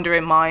Commander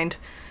in mind.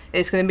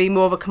 It's going to be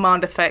more of a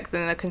command effect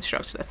than a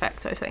constructed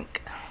effect, I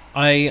think.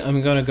 I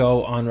am going to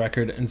go on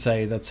record and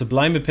say that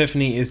Sublime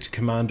Epiphany is to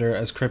Commander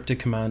as Cryptic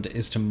Command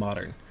is to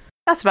Modern.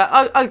 That's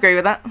about... I agree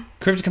with that.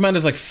 Cryptic Command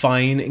is like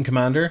fine in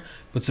Commander,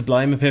 but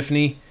Sublime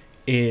Epiphany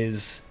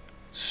is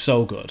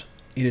so good.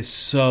 It is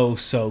so,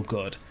 so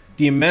good.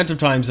 The amount of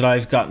times that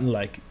I've gotten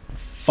like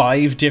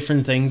 5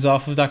 different things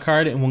off of that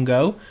card in one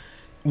go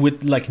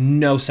with like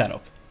no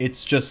setup.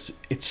 It's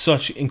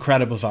such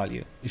incredible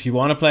value. If you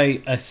want to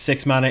play a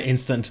 6 mana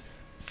instant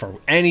for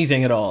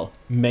anything at all,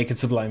 make it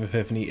Sublime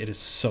Epiphany. It is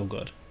so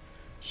good.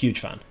 Huge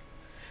fan.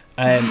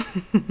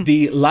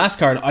 The last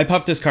card, I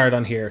popped this card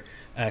on here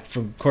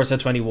from Core Set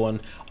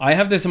 21. I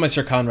have this in my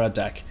Sir Conrad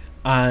deck,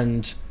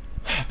 and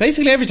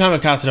basically every time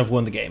I've cast it, I've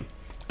won the game.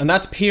 And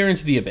that's Peer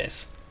into the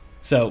Abyss.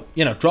 So,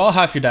 draw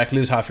half your deck,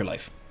 lose half your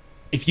life.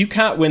 If you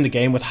can't win the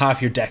game with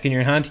half your deck in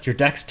your hand, your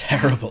deck's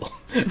terrible.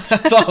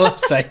 That's all I'm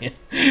saying.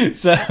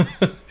 So,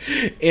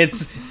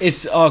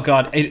 it's oh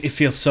god, it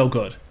feels so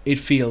good. It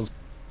feels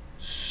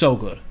so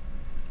good.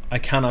 I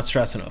cannot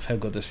stress enough how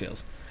good this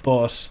feels.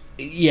 But,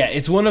 yeah,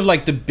 it's one of,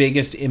 like, the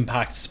biggest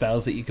impact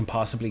spells that you can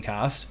possibly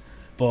cast.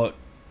 But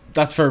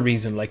that's for a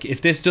reason. Like,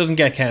 if this doesn't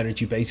get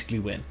countered, you basically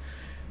win.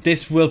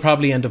 This will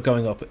probably end up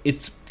going up.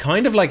 It's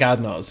kind of like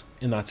Adnaz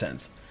in that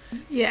sense.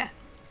 Yeah.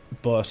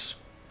 But...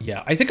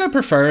 yeah, I think I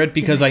prefer it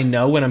because I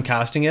know when I'm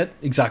casting it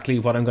exactly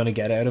what I'm going to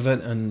get out of it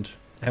and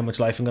how much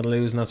life I'm going to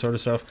lose and that sort of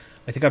stuff.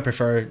 I think I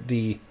prefer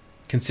the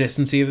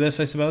consistency of this,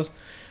 I suppose.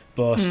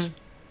 But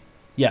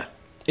yeah,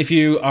 if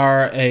you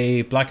are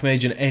a black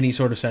mage in any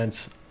sort of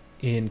sense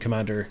in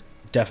Commander,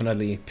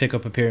 definitely pick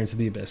up Appearance of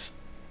the Abyss.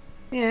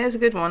 Yeah, it's a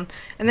good one.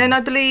 And then I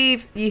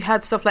believe you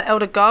had stuff like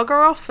Elder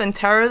Gargaroth and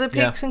Terror of the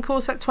Peaks in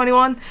Core Set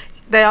 21.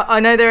 I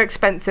know they're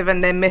expensive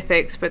and they're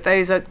mythics, but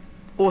those are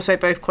also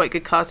both quite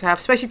good cards to have,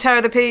 especially Terror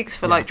of the Peaks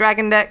for like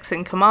Dragon decks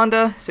and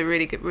Commander. It's a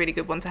really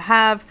good one to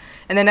have.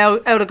 And then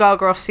Elder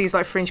Gargaroth sees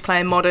like fringe play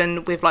in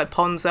Modern with like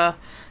Ponza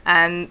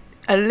and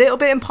a little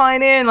bit in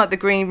Pioneer and like the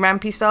green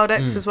Rampy style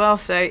decks as well.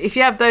 So if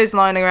you have those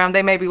lying around,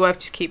 they may be worth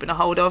just keeping a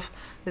hold of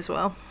as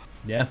well.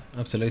 Yeah,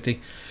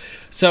 absolutely.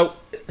 So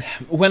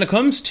when it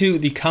comes to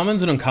the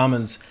commons and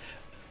uncommons,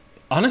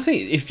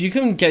 honestly, if you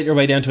can get your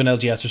way down to an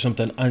LGS or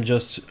something and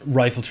just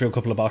rifle through a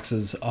couple of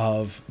boxes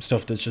of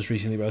stuff that's just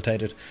recently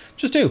rotated,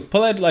 just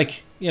pull out,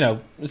 like,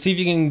 see if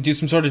you can do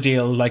some sort of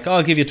deal, like,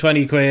 I'll give you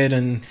 20 quid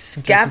and...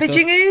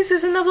 Scavenging Ooze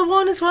is another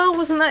one as well,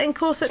 wasn't that in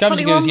Core Set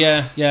 21? Scavenging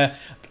Ooze, yeah.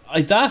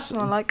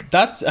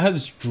 That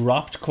has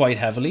dropped quite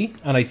heavily,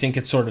 and I think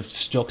it's sort of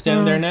stuck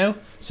down there now.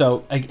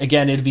 So,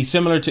 again, it'd be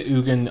similar to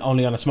Ugin,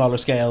 only on a smaller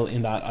scale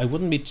in that I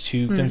wouldn't be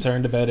too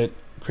concerned about it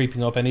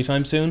creeping up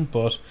anytime soon,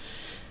 but...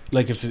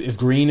 like, if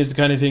green is the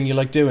kind of thing you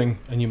like doing,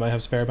 and you might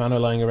have spare mana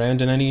lying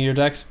around in any of your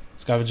decks,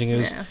 Scavenging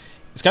Ooze. Yeah.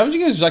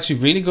 Scavenging Ooze is actually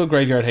really good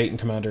graveyard hate in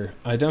Commander.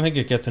 I don't think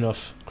it gets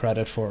enough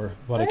credit for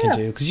what it can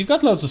do, because you've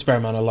got loads of spare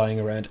mana lying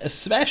around,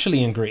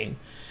 especially in green.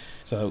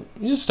 So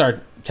you just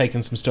start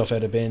taking some stuff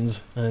out of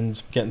bins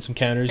and getting some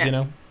counters,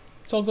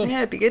 It's all good. Yeah,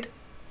 it'd be good.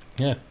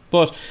 Yeah.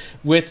 But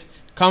with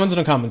commons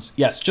and uncommons,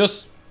 yes,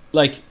 just,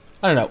 like...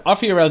 I don't know,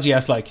 offer your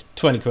LGS like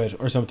 20 quid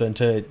or something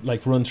to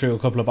like run through a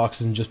couple of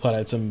boxes and just put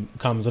out some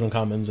commons and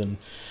uncommons, and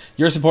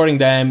you're supporting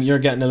them, you're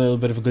getting a little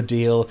bit of a good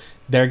deal,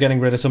 they're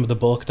getting rid of some of the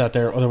bulk that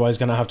they're otherwise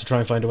going to have to try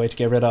and find a way to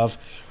get rid of.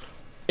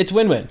 it's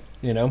win-win,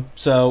 you know.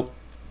 So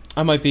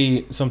that might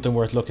be something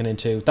worth looking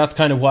into. That's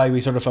kind of why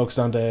we sort of focused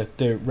on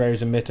the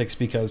rares and mythics,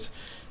 because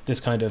this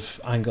kind of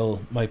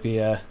angle might be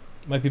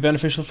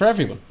beneficial for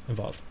everyone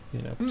involved,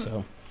 you know.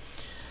 So,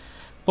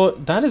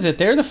 but that is it.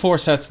 They're the 4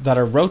 sets that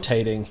are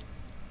rotating.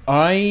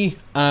 I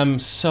am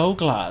so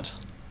glad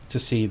to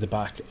see the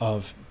back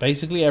of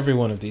basically every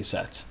one of these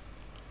sets.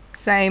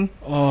 Same.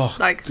 Oh,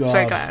 like, God.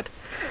 so glad.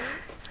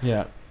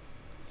 Yeah.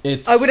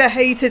 I would have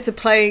hated to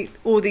play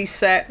all these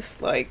sets,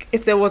 like,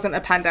 if there wasn't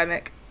a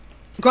pandemic.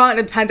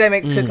 Granted,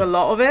 pandemic took a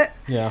lot of it.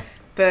 Yeah.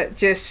 But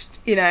just,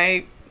 you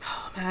know,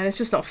 oh man, it's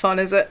just not fun,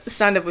 is it?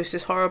 Standard was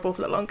just horrible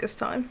for the longest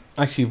time.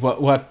 Actually,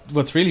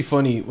 what's really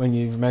funny when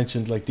you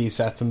mentioned, like, these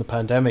sets and the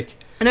pandemic.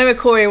 I know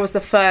Ikoria was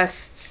the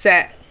first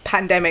set,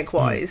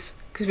 pandemic-wise.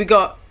 Because we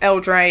got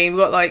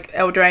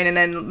Eldraine, and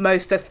then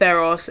most of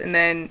Theros, and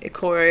then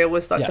Ikoria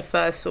was like the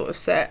first sort of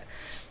set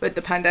with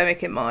the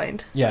pandemic in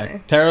mind. Yeah, so.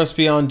 Theros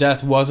Beyond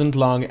Death wasn't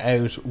long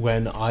out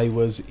when I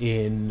was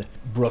in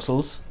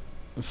Brussels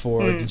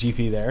for the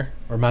GP there,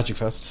 or Magic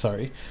Fest,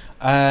 sorry.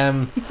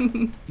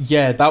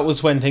 Yeah, that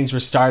was when things were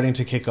starting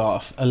to kick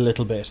off a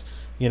little bit.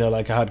 You know,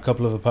 like I had a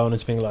couple of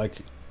opponents being like,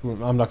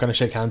 I'm not going to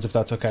shake hands if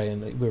that's okay,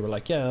 and we were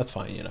like, yeah, that's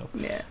fine, you know.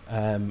 Yeah.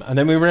 And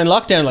then we were in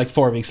lockdown like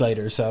 4 weeks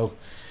later, so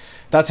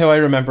that's how I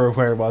remember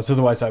where it was.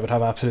 Otherwise I would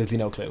have absolutely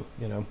no clue,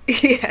 you know.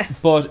 Yeah.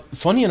 But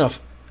funny enough,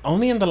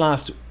 only in the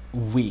last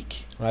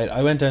week, right,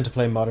 I went down to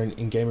play Modern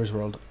in Gamers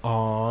World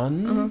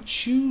on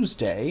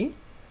Tuesday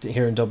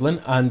here in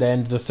Dublin, and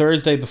then the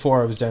Thursday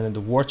before I was down in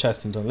the War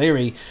Chest in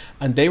Dunleary,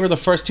 and they were the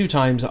first 2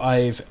 times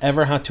I've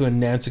ever had to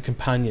announce a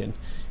companion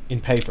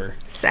in paper.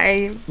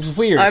 Same. It was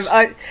weird.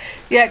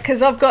 Yeah,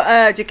 because I've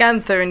got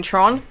Gigantha in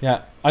Tron.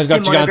 Yeah, I've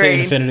got Gigantha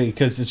in Infinity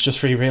because it's just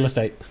free real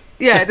estate.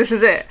 Yeah, this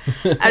is it.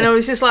 And I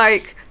was just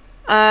like,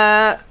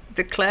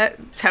 declare,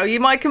 tell you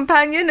my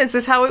companion? Is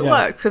this how it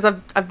works? Because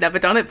I've never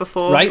done it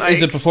before. Right? Like,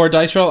 is it before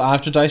dice roll,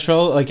 after dice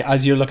roll? Like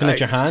as you're looking at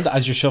your hand,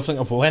 as you're shuffling?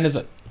 Oh, when is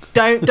it?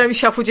 Don't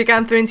shuffle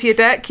Gigantha into your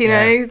deck. You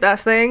know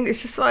that thing.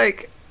 It's just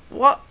like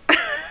what?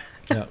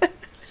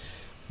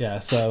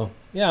 Yeah. So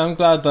I'm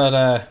glad that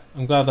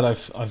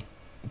I've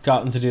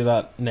gotten to do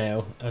that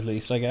now. At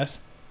least I guess,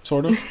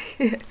 sort of.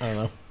 I don't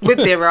know. With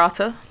the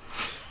errata.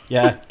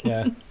 Yeah.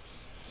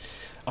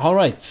 All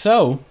right,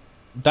 so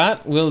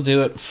that will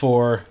do it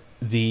for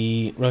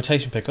the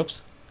rotation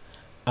pickups,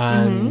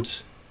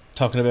 and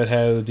talking about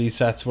how these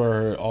sets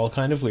were all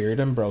kind of weird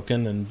and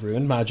broken and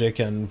ruined Magic,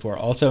 and were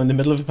also in the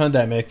middle of a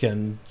pandemic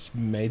and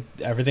made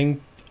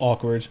everything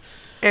awkward.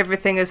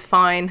 Everything is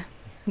fine.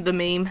 The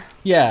meme.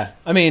 Yeah,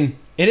 I mean,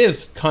 it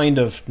is kind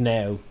of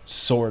now,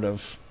 sort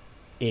of,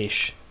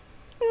 ish.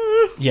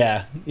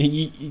 Yeah,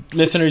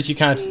 listeners, you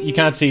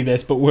can't see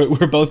this, but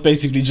we're both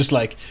basically just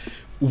like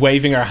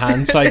waving our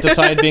hands side to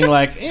side, being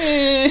like,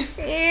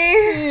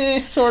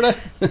 sort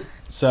of.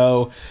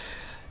 So,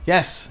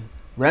 yes,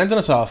 rounding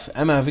us off.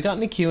 Emma, have we got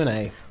any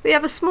Q&A? We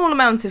have a small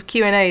amount of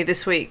Q&A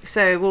this week,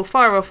 so we'll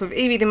fire off with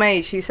Evie the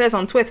Mage, who says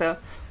on Twitter,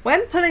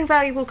 when pulling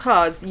valuable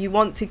cards you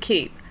want to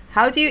keep,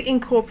 how do you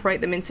incorporate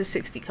them into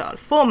 60-card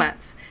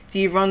formats? Do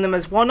you run them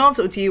as one-offs,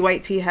 or do you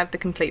wait till you have the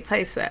complete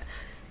playset?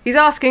 He's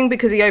asking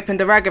because he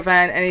opened the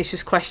Ragavan and he's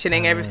just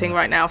questioning everything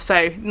right now.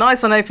 So,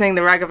 nice on opening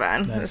the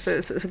Ragavan. Nice.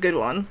 It's a good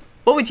one.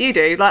 What would you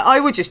do? Like, I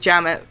would just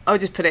jam it. I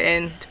would just put it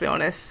in, to be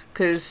honest,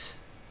 because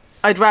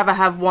I'd rather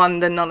have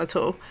one than none at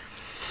all.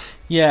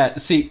 Yeah,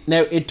 see,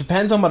 now it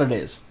depends on what it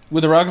is.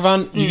 With the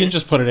Ragavan, you can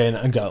just put it in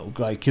and go,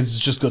 like, because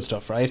it's just good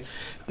stuff, right?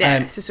 Yeah,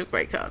 it's just a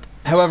great card.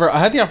 However, I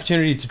had the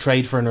opportunity to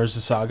trade for an Urza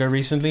Saga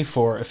recently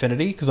for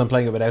Affinity, because I'm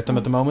playing it without them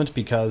at the moment,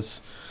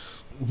 because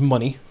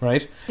money,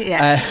 right?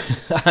 Yeah.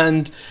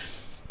 And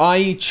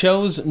I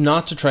chose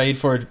not to trade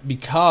for it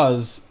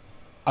because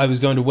I was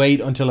going to wait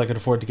until I could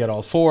afford to get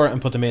all 4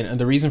 and put them in. And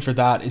the reason for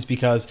that is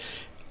because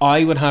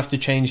I would have to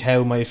change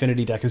how my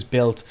Affinity deck is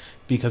built,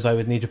 because I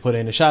would need to put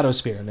in a Shadow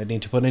Spear, and I'd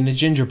need to put in a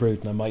Gingerbrute,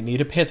 and I might need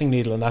a Pithing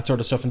Needle and that sort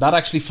of stuff. And that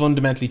actually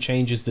fundamentally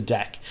changes the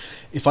deck.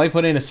 If I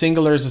put in a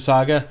single Urza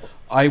Saga,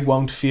 I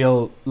won't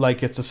feel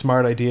like it's a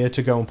smart idea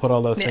to go and put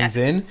all those things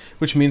in,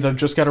 which means I've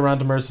just got a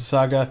random Urza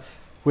Saga,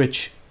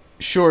 which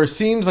sure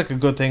seems like a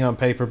good thing on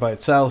paper by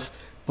itself,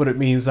 but it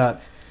means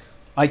that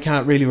I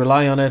can't really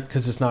rely on it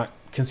because it's not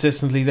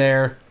consistently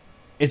there.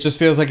 It just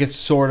feels like it's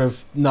sort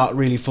of not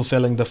really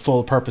fulfilling the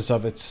full purpose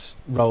of its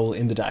role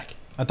in the deck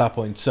at that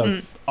point.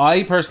 So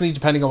I personally,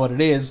 depending on what it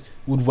is,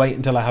 would wait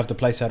until I have the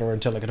playset or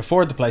until I can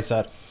afford the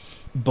playset.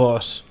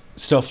 But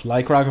stuff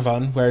like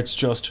Ragavan, where it's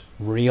just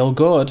real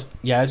good,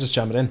 just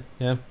jam it in.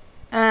 Yeah.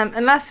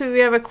 And lastly, we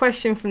have a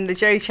question from the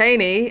Joe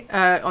Cheney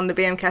on the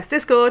BMcast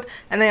Discord,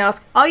 and they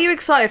ask, are you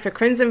excited for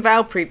Crimson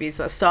Vow previews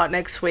that start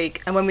next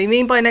week? And when we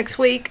mean by next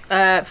week,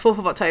 4th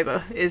of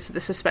October is the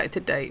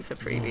suspected date for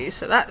previews,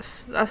 so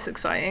that's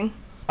exciting.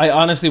 I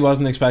honestly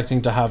wasn't expecting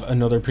to have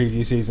another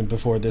preview season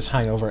before this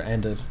hangover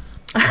ended.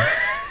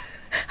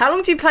 How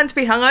long do you plan to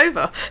be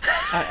hungover?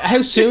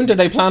 How soon do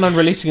they plan on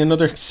releasing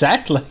another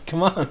set? Like,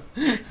 come on.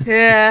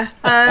 Yeah.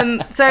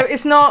 So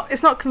it's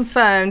not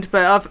confirmed,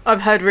 but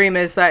I've heard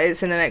rumours that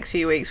it's in the next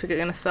few weeks we're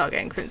going to start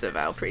getting Crimson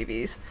Vow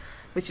previews,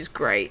 which is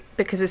great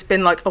because it's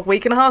been like a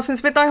week and a half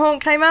since Midnight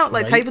Haunt came out,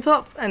 like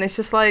tabletop, and it's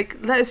just like,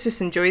 let's just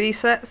enjoy these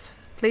sets,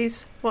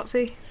 please,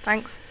 WotC.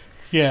 Thanks.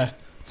 Yeah.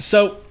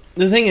 So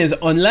the thing is,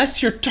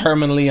 unless you're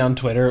terminally on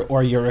Twitter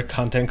or you're a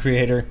content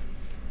creator,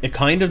 it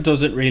kind of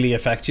doesn't really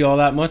affect you all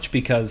that much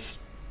because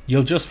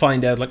you'll just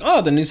find out like,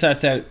 oh, the new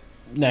set's out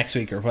next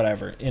week or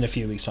whatever in a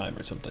few weeks' time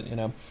or something, you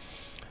know.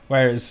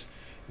 Whereas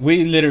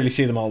we literally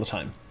see them all the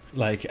time,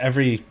 like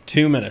every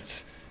 2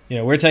 minutes. You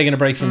know, we're taking a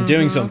break from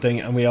doing something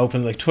and we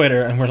open like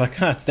Twitter and we're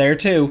like, it's there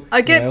too.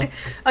 I get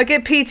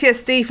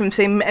PTSD from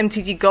seeing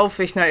MTG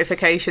Goldfish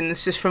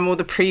notifications just from all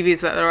the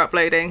previews that they're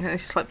uploading, and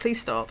it's just like, please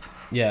stop.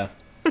 Yeah.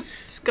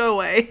 Just go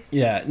away.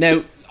 Yeah.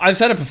 Now, I've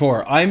said it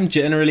before, I'm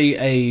generally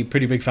a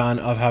pretty big fan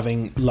of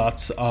having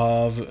lots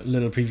of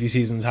little preview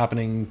seasons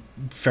happening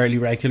fairly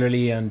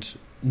regularly and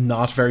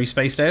not very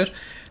spaced out,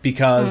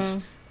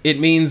 because it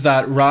means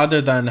that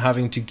rather than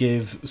having to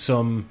give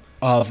some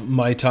of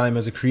my time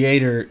as a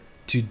creator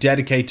to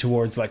dedicate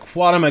towards like,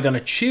 what am I going to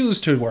choose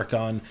to work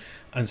on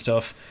and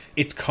stuff,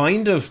 it's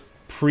kind of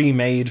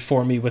pre-made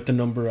for me with the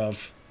number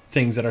of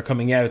things that are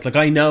coming out. Like,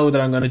 I know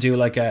that I'm going to do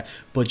like a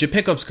budget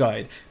pickups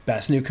guide,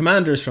 best new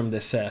commanders from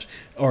this set,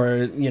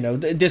 or you know,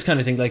 this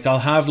kind of thing. Like, I'll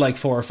have like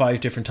 4 or 5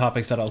 different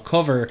topics that I'll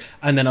cover,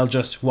 and then I'll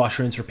just wash,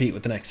 rinse, repeat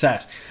with the next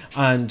set.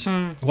 And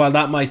while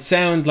that might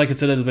sound like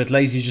it's a little bit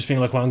lazy, just being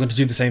like, well, I'm going to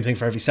do the same thing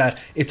for every set,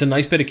 it's a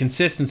nice bit of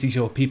consistency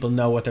so people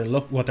know what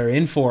they're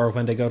in for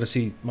when they go to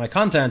see my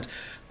content.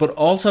 But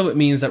also it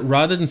means that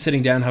rather than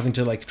sitting down having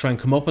to like try and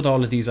come up with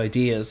all of these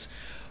ideas,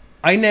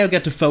 I now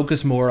get to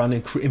focus more on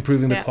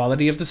improving the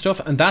quality of the stuff,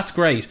 and that's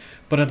great.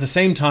 But at the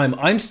same time,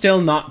 I'm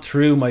still not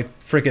through my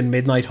freaking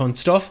Midnight Hunt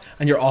stuff,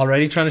 and you're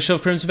already trying to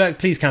shove Crimson back.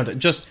 Please count it.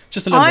 Just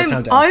a little bit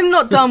countdown. I'm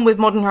not done with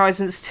Modern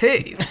Horizons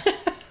 2.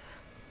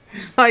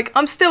 Like,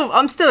 I'm still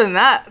in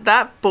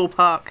that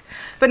ballpark.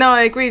 But no,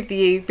 I agree with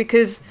you,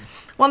 because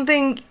one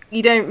thing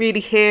you don't really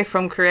hear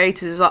from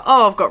creators is like,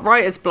 oh, I've got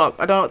writer's block.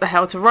 I don't know what the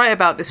hell to write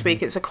about this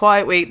week. It's a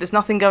quiet week. There's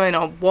nothing going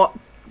on. What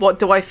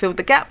do I fill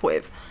the gap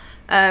with?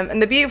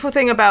 And the beautiful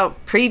thing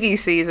about preview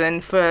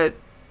season,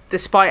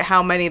 despite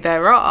how many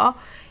there are,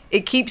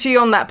 it keeps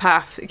you on that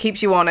path. It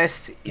keeps you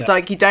honest. Yeah.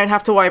 Like, you don't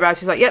have to worry about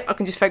it. It's like, I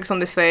can just focus on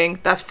this thing.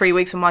 That's 3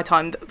 weeks of my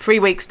time. 3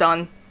 weeks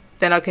done.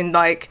 Then I can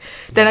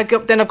then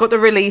I've got the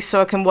release, so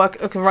I can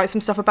write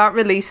some stuff about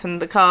release and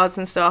the cards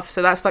and stuff.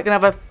 So that's like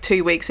another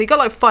 2 weeks. So you got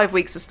like 5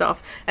 weeks of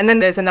stuff, and then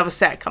there's another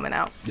set coming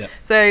out. Yeah.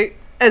 So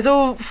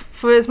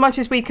for as much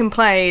as we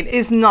complain,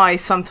 it's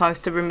nice sometimes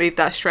to remove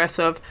that stress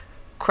of,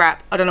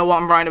 crap, I don't know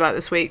what I'm writing about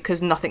this week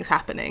because nothing's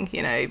happening,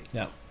 you know.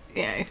 Yeah.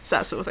 You know, it's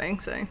that sort of thing.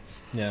 So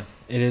yeah,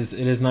 it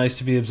is nice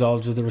to be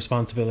absolved of the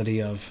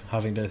responsibility of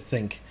having to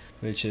think,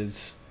 which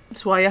is,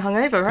 that's why you're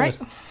hungover, right?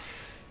 Good.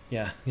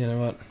 Yeah, you know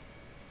what?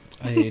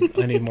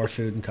 I need more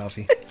food and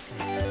coffee.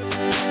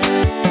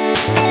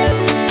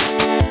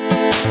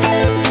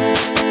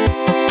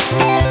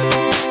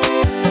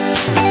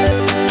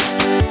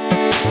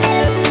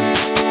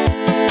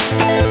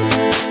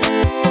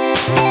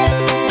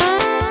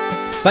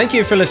 Thank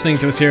you for listening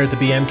to us here at the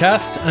BM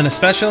Cast, and a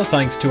special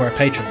thanks to our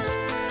patrons.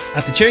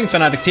 At the Cheering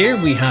Fanatic tier,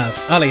 we have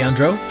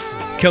Alejandro,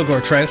 Kilgore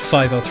Trout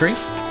 503,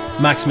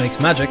 Max Makes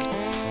Magic,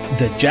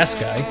 The Jess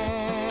Guy,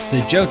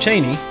 The Joe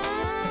Cheney,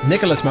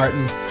 Nicholas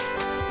Martin,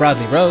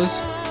 Bradley Rose,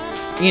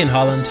 Ian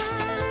Holland,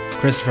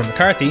 Christopher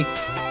McCarthy,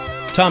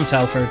 Tom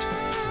Telford,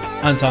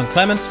 Anton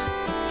Clement,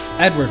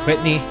 Edward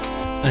Whitney,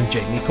 and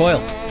Jamie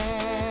Coyle.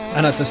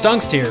 And at the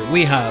Stonks tier,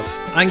 we have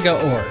Anga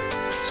Orr,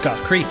 Scott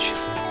Creech,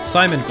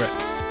 Simon Grip,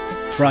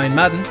 Brian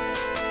Madden,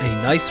 A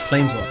Nice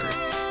Planeswalker,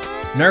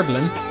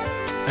 Nerblin,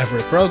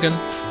 Everett Brogan,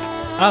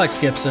 Alex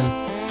Gibson,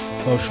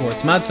 Bo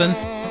Schwartz Madsen,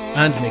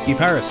 and Mickey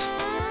Paris.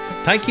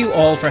 Thank you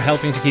all for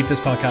helping to keep this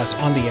podcast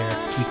on the air.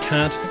 We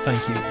can't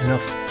thank you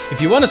enough.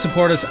 If you want to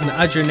support us and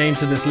add your name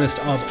to this list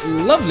of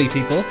lovely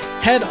people,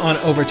 head on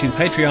over to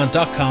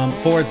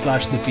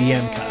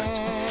patreon.com/thebmcast.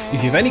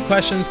 If you have any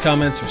questions,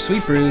 comments, or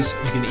sweet brews,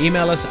 you can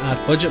email us at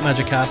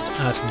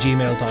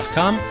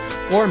budgetmagicast@gmail.com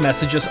or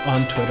message us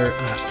on Twitter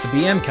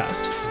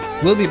 @thebmcast.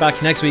 We'll be back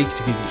next week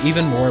to give you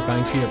even more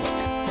bang for your buck.